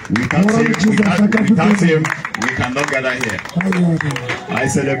 Without him, we cannot gather here. I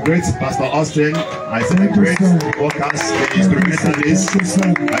celebrate Pastor Austin. I celebrate the workers, the instrumentalists.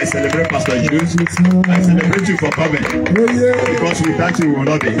 I celebrate Pastor Jules. I celebrate you for coming. Because without you, we will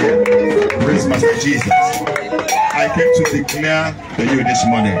not be here. Praise Master Jesus. I came to declare to you this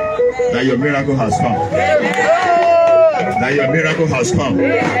morning that your miracle has come. That your miracle has come.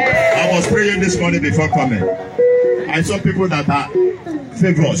 I was praying this morning before coming. I saw people that are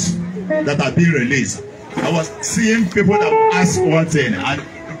favors that are being released. I was seeing people that ask one thing and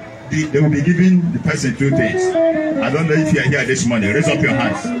they will be giving the person 2 things. I don't know if you are here this morning. Raise up your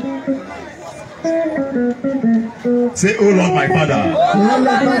hands. Say, oh Lord, my Father. Oh Lord,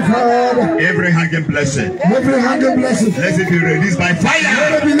 my Father. Every hanging blessing. Every hanging blessing. Let it be released by fire.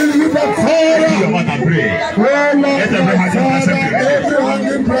 Let it be released by fire. Open your mouth and pray. Oh Lord, let every hanging blessing be released. Every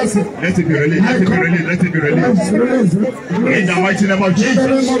hanging blessing. Let it be released. Let it be released. Let it be released. In the mighty name of Jesus. In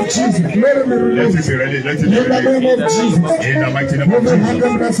the name of Jesus. Let it be released. Let it be released. Let it be In the name released. of Jesus. In the mighty name of Every Jesus.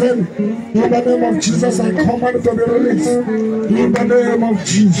 hanging blessing. In the name of Jesus, I command it to be released. In the name of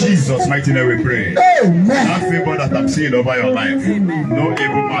Jesus. Jesus' mighty name we pray. Amen. That favor that I'm seeing over your life, no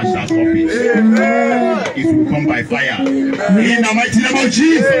evil man shall stop it. It will come by fire. In the mighty name of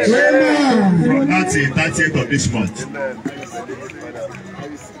Jesus. Amen. From 30th of this month.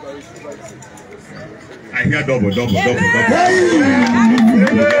 I hear double. Double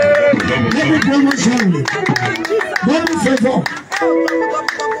promotion. Double favor.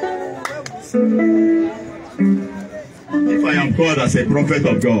 If I am called as a prophet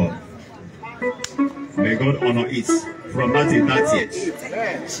of God, may God honor it from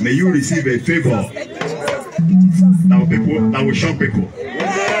 30th. May you receive a favor that will shock people.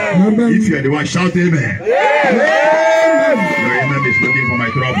 If you are the one, shout amen. Your amen is looking for my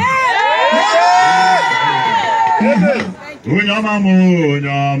trouble.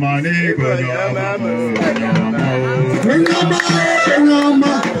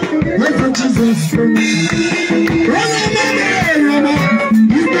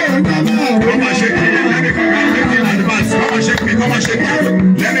 Come on, shake me. Let me congratulate in advance. Come on, shake me. Come on, shake me.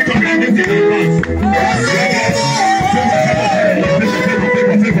 Let me congratulate in advance.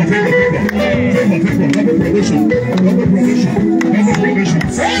 Double promotion.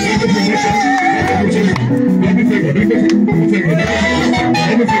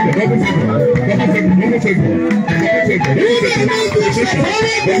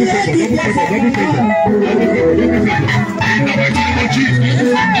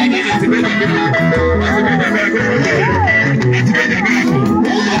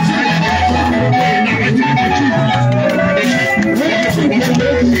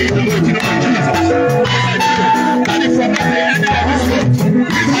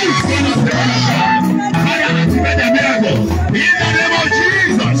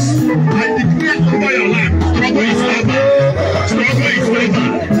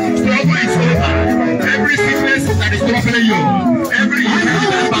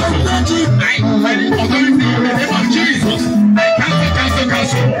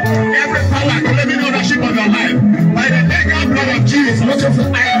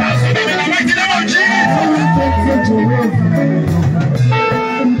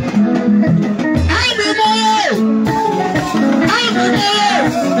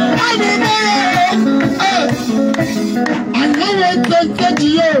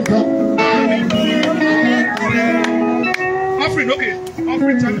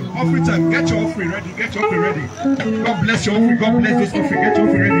 Offering time. Get your offering ready. God bless your offering. God bless those offering. Get your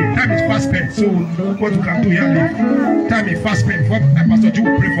offering ready. Time is fast spent. So what you can do here, time is fast spent. What Pastor Ju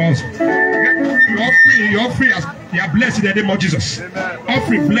will pray for us. Your offering you are blessed in the name of Jesus.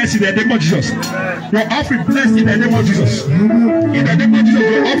 Offering blessed in the name of Jesus. Your offering blessed in the name of Jesus. In the name of Jesus,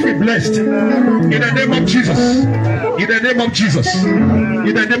 your offering blessed. In the name of Jesus. In the name of Jesus.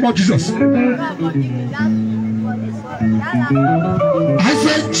 In the name of Jesus. I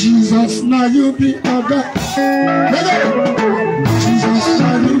said, Jesus, now you be our God. Jesus,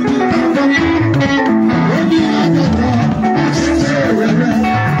 now you be our God. Only other God.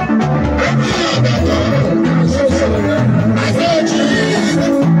 I said, Jesus,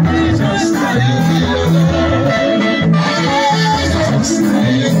 now you be our God.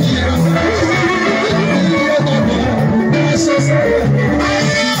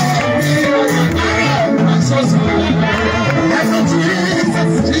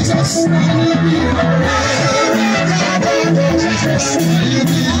 Jesus, now you be our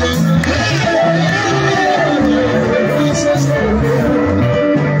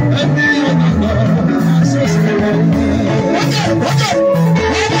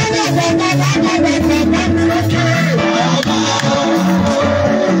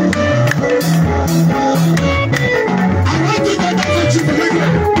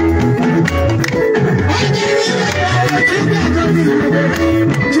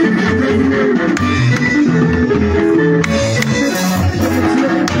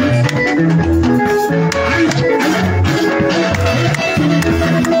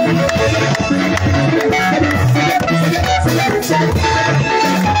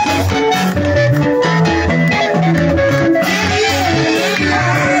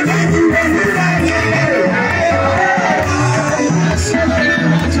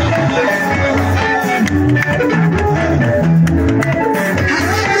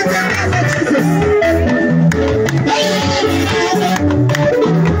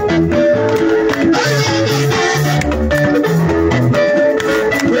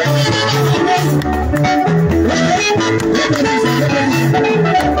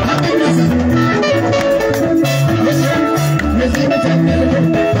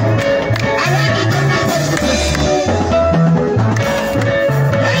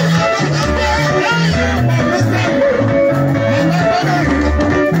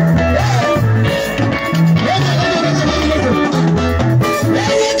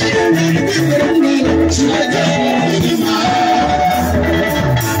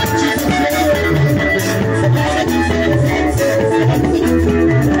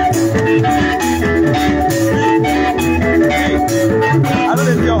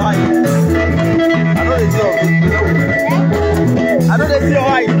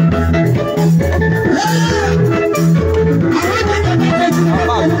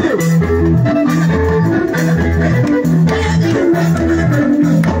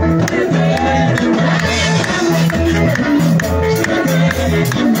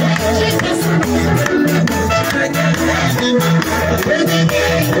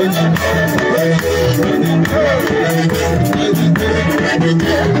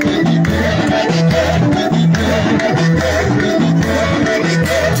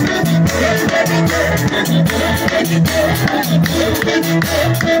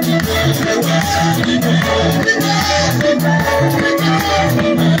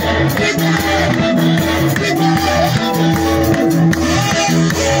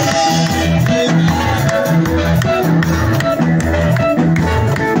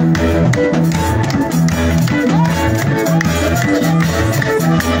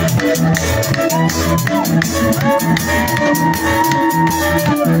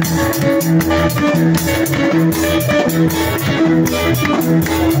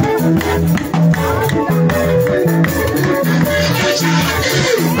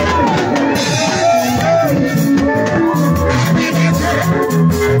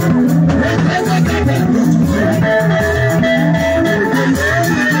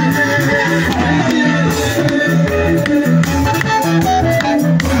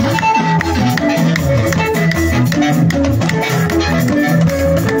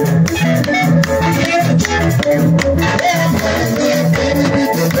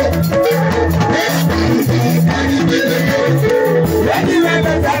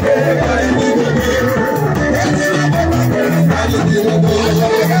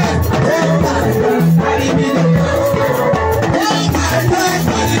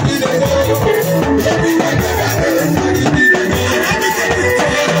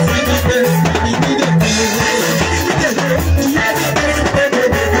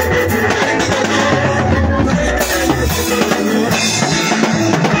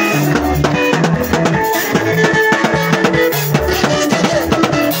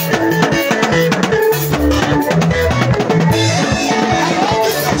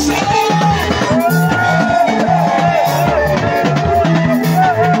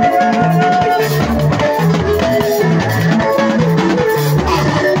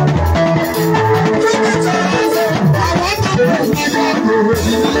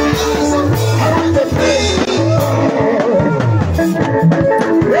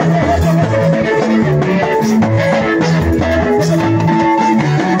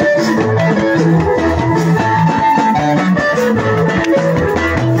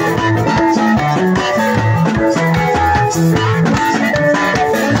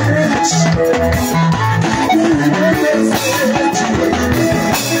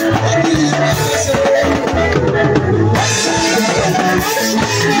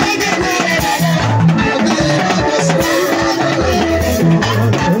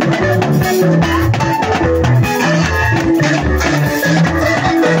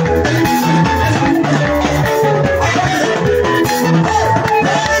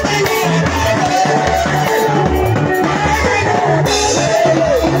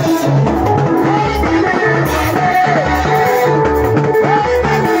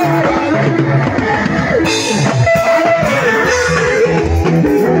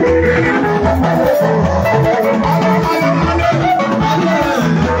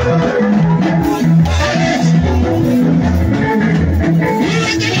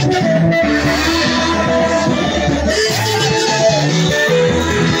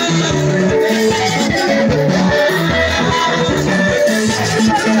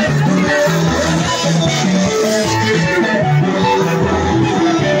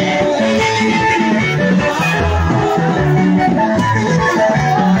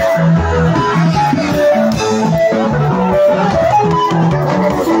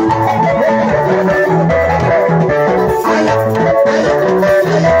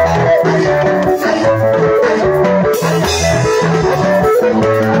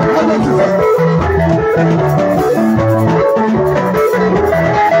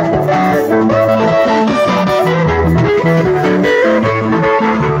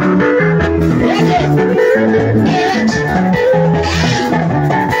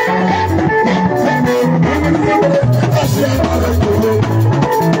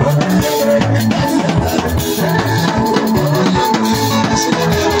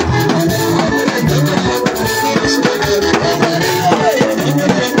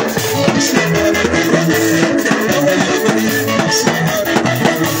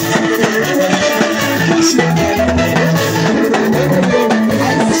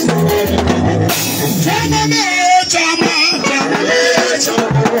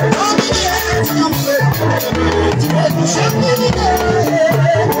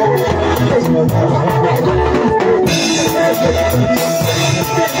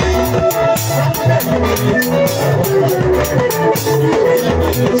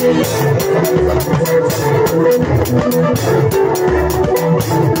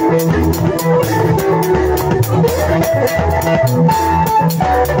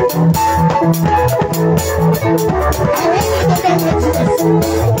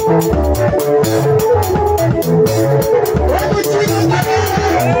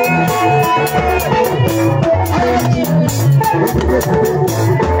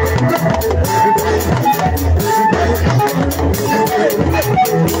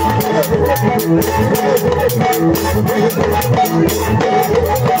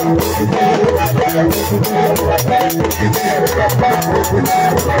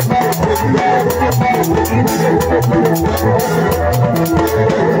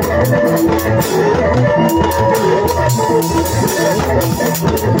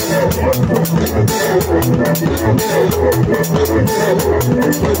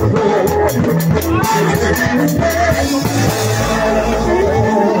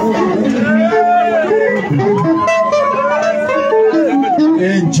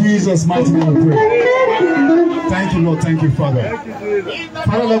In Jesus' mighty name we pray. Thank you, Lord. Thank you, Father.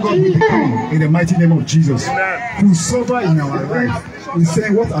 Father, Lord God, we decree in the mighty name of Jesus. Whosoever in our life is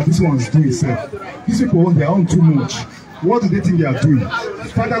saying, what are these ones doing, sir? These people own their own too much. What do they think they are doing?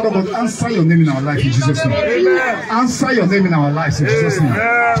 Father, Lord God, answer your name in our life in Jesus' name. Answer your name in our lives in Jesus' name.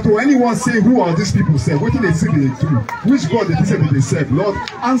 To anyone say, who are these people, say, what do they say they do? Which God they say they serve? Lord,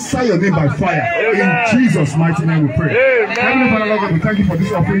 answer your name by fire. In Jesus' mighty name we pray. Heavenly Father, Lord God, we thank you for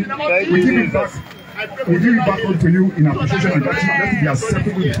this offering. We give it back. We give it back unto you in appreciation and gratitude. Let it be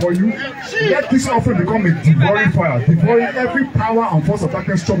acceptable before you. Let this offering become a devouring fire, devouring every power and force of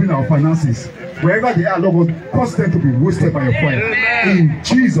darkness troubling our finances. Wherever they are, Lord God, cause them to be wasted by your fire. In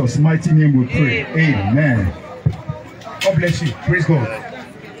Jesus' mighty name we pray. Amen. God bless you. Praise God.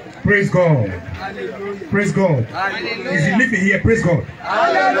 Praise God. Praise God. Is he living here? Praise God.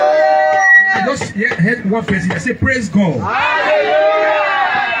 I just heard one person. I say, praise God.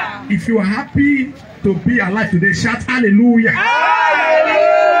 If you are happy to be alive today, shout hallelujah. Hallelujah.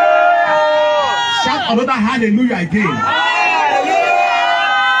 Shout another hallelujah again. Hallelujah.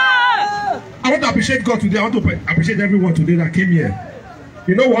 I want to appreciate God today. I want to appreciate everyone today that came here.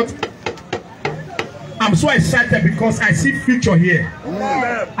 You know what? I'm so excited because I see future here.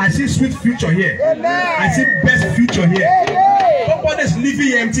 Amen. I see sweet future here. Amen. I see best future here. Amen. Nobody's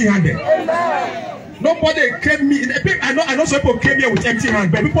living empty-handed. Nobody came me. I know some people came here with empty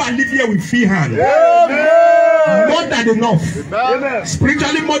hands, but people are living here with free hands. More than enough. Amen.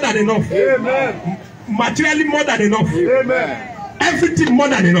 Spiritually more than enough. Amen. Materially more than enough. Amen. Everything more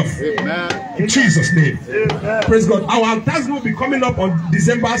than enough. Amen. In Jesus' name. Amen. Praise God. Our Thanksgiving will be coming up on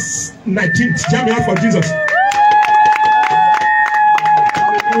December 19th. Jam me out for Jesus.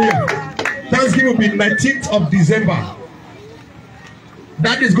 Thanksgiving will be 19th of December.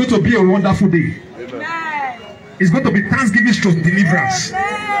 That is going to be a wonderful day. Amen. It's going to be Thanksgiving stroke deliverance.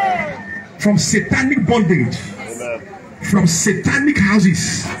 Amen. From satanic bondage. Amen. From satanic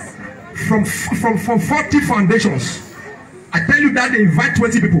houses, from 40 foundations. I tell you that they invite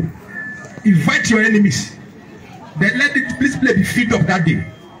 20 people. Invite your enemies. Then let it please be filled up that day.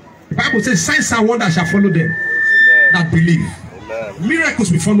 The Bible says signs and wonders shall follow them. Amen. That believe. Amen.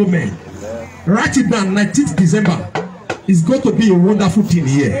 Miracles will follow men. Amen. Write it down. 19th December is going to be a wonderful thing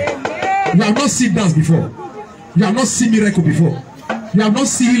here. Amen. You have not seen dance before. You have not seen miracle before. You have not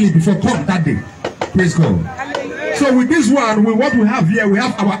seen healing before. Come that day. Praise God. Amen. So with this one, with what we have here, we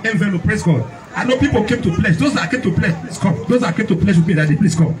have our envelope. Praise God. I know people came to pledge. Those that came to pledge, please come. Those that came to pledge with me, Daddy,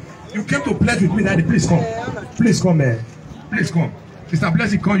 please come. You came to pledge with me, Daddy, please come. Please come, man. Please come. Sister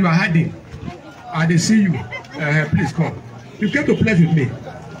Blessing, come. You are hiding. I didn't see you. Please come. You came to pledge with me.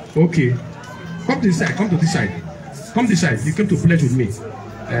 Okay. Come to this side. Come to this side. Come this side. You came to pledge with me.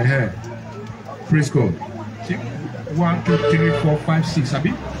 Praise God. See? 1, 2, 3, 4, 5, 6.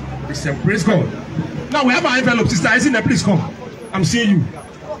 Abi? Praise God. Now we have our envelope, Sister Isina. Please come. I'm seeing you.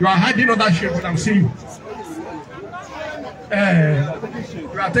 You are hiding on that shame, but I'm seeing you.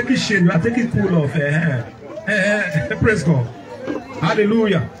 You are taking shame. You are taking cool off. Praise God.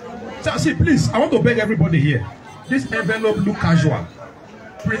 Hallelujah. So see, please, I want to beg everybody here. This envelope look casual.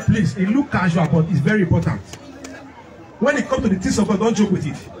 Please, it look casual, but it's very important. When it comes to the things of God, don't joke with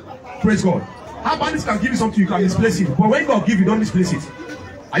it. Praise God. How about this can give you something, you can misplace it. But when God give you, don't misplace it.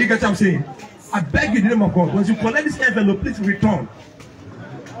 Are you getting what I'm saying? I beg you in the name of God, once you collect this envelope, please return.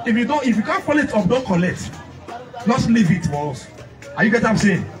 If you can't follow it up, don't collect. Just leave it for us. Are you getting what I'm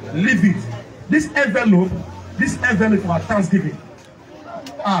saying? Leave it. This envelope for our Thanksgiving.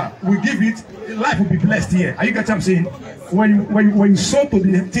 We give it, life will be blessed here. Are you getting what I'm saying? When you sow to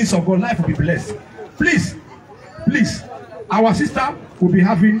the things of God, life will be blessed. Please, our sister will be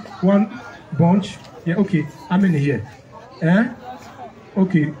having one bunch. Yeah, okay. How many here?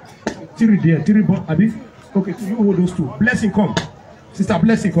 Okay. 3 there, 3 bunch. Abi? Okay, you hold those 2. Blessing, come. Sister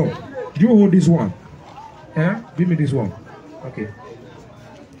Blessing, come. You hold this one. Give me this one. Okay.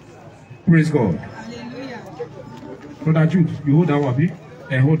 Praise God. Hallelujah. Brother Jude, you hold that one, Abi?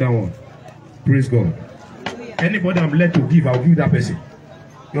 And hold that one. Praise God. Hallelujah. Anybody I'm led to give, I'll give that person.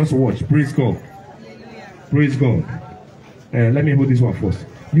 Just watch. Praise God. Hallelujah. Praise God. Let me hold this one first.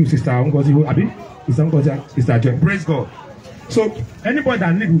 You, Sister Ngozi, hold Abi? Sister Ngozi, Sister Joy. Praise God. So, anybody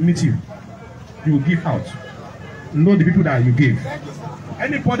that need will meet you. you will give out. Know the people that you give.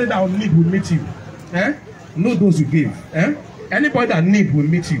 Anybody that will need will meet you. Know those you give. Anybody that need will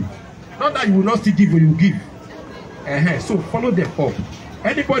meet you. Not that you will not still give, but you will give. So follow them up.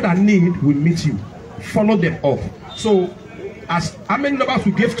 Anybody that need will meet you. Follow them up. So as how many numbers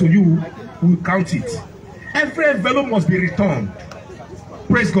we gave to you, we will count it. Every envelope must be returned.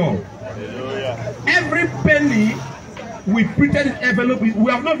 Praise God. Hallelujah. Every penny we printed in envelope,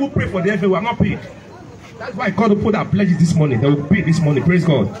 we have not even prayed for the envelope, we have not paid. That's why God will put our pledges this morning. They will pay this morning. Praise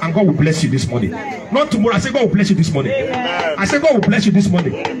God. And God will bless you this morning. Not tomorrow. I say God will bless you this morning. Amen. I say God will bless you this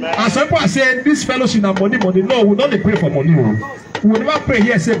morning. Amen. And some people are saying this fellowship now money. No, we don't pray for money. We will never pray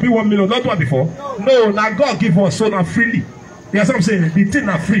here, say, be 1 million. Not one before. No, now God give us so now freely. There's what I'm saying. The thing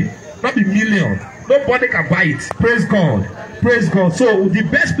now free. Not be million. Nobody can buy it. Praise God. Praise God. So the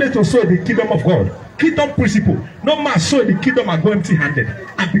best place to sow the kingdom of God. Kingdom principle. No man sow the kingdom and go empty-handed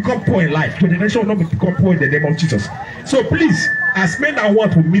and become poor in life. Generation will not become poor in the name of Jesus. So please, as men that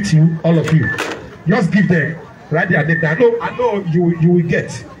want to meet you, all of you, just give them right there. I know you will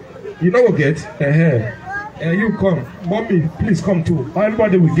get. You know will get. You come, mommy. Please come too.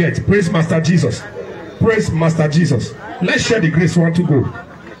 Everybody will get. Praise Master Jesus. Praise Master Jesus. Let's share the grace. Want to go?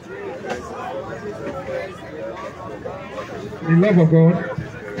 The love of God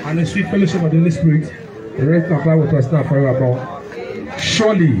and the sweet fellowship of the Holy Spirit, the rest of our with us now forevermore.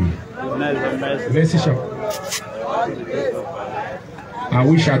 Surely, mercy shall. And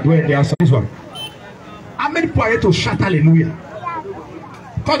we shall dwell in the house of this one. How many people are here to shout hallelujah?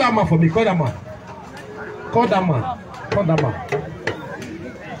 Call that man for me. Call that man. Call that man. Call that man.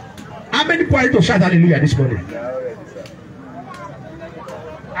 How many people are here to shout hallelujah this morning?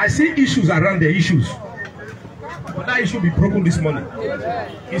 I see issues around the issues. But that issue be broken this morning.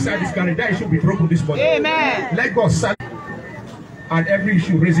 Inside this garden, that issue be broken this morning. Amen. Let God stand and every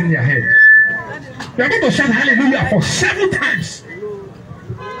issue raising their head. We are going to shout hallelujah for 7 times.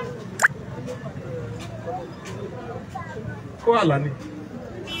 Go Alani.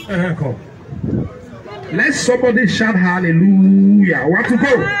 Come. Let somebody shout hallelujah. Want to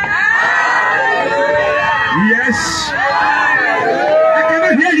go? Yes. I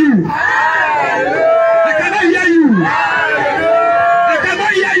cannot hear you.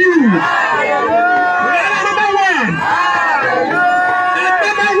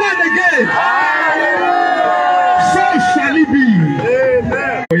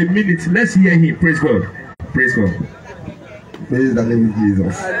 For a minute, let's hear him. Praise God. Praise God. Praise the name of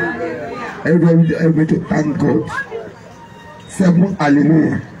Jesus. Everybody to thank God. 7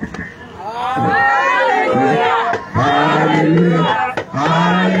 hallelujah. Hallelujah. Hallelujah.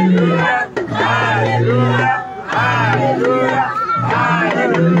 Hallelujah.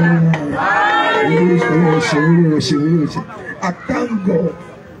 Hallelujah. I thank God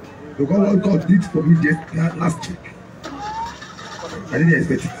because what God did for me just last week. I didn't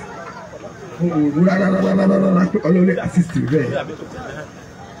expect it. Only assist you there.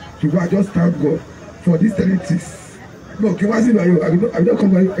 So I just thank God for these 30 things. No, I will not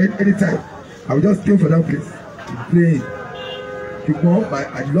come anytime. I will just stay for that place. Praying.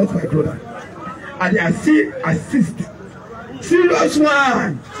 I lost my brother. And I see assist. Serious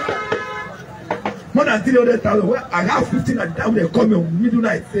one. More than 300,000. Well, I have 15 at the time they come in middle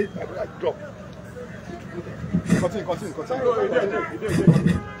night. Say, my brother drop. Continue.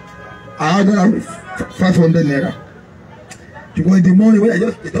 I had 500 naira. You go in the morning when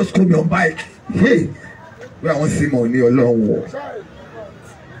they just call me on bike. Hey, where I want to see money a long walk.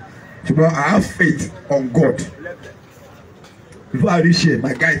 So I have faith on God. Before I reach here,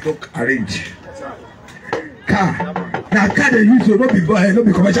 my guys don't arrange. Car. Now car they use will not be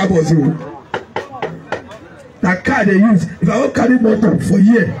commercial bus. That car they use, if I don't carry motor for a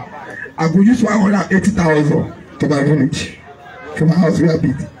year, I go use 180,000 to my village, to my house where I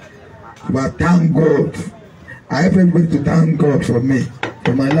beat. But thank God, I have everybody to thank God for me,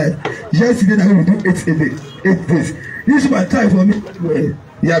 for my life. Yesterday I will do 8 days. This is my time for me.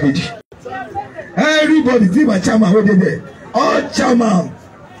 Yeah, bitch. Everybody, see my chairman over there. All chairman.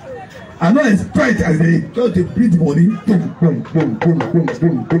 I know expect as they just breathe money. Boom, boom, boom, boom, boom,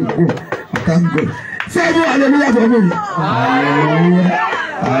 boom, boom, boom. Thank God. Say hallelujah for me. Hallelujah.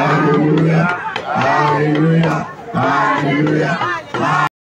 Hallelujah. Hallelujah. Hallelujah.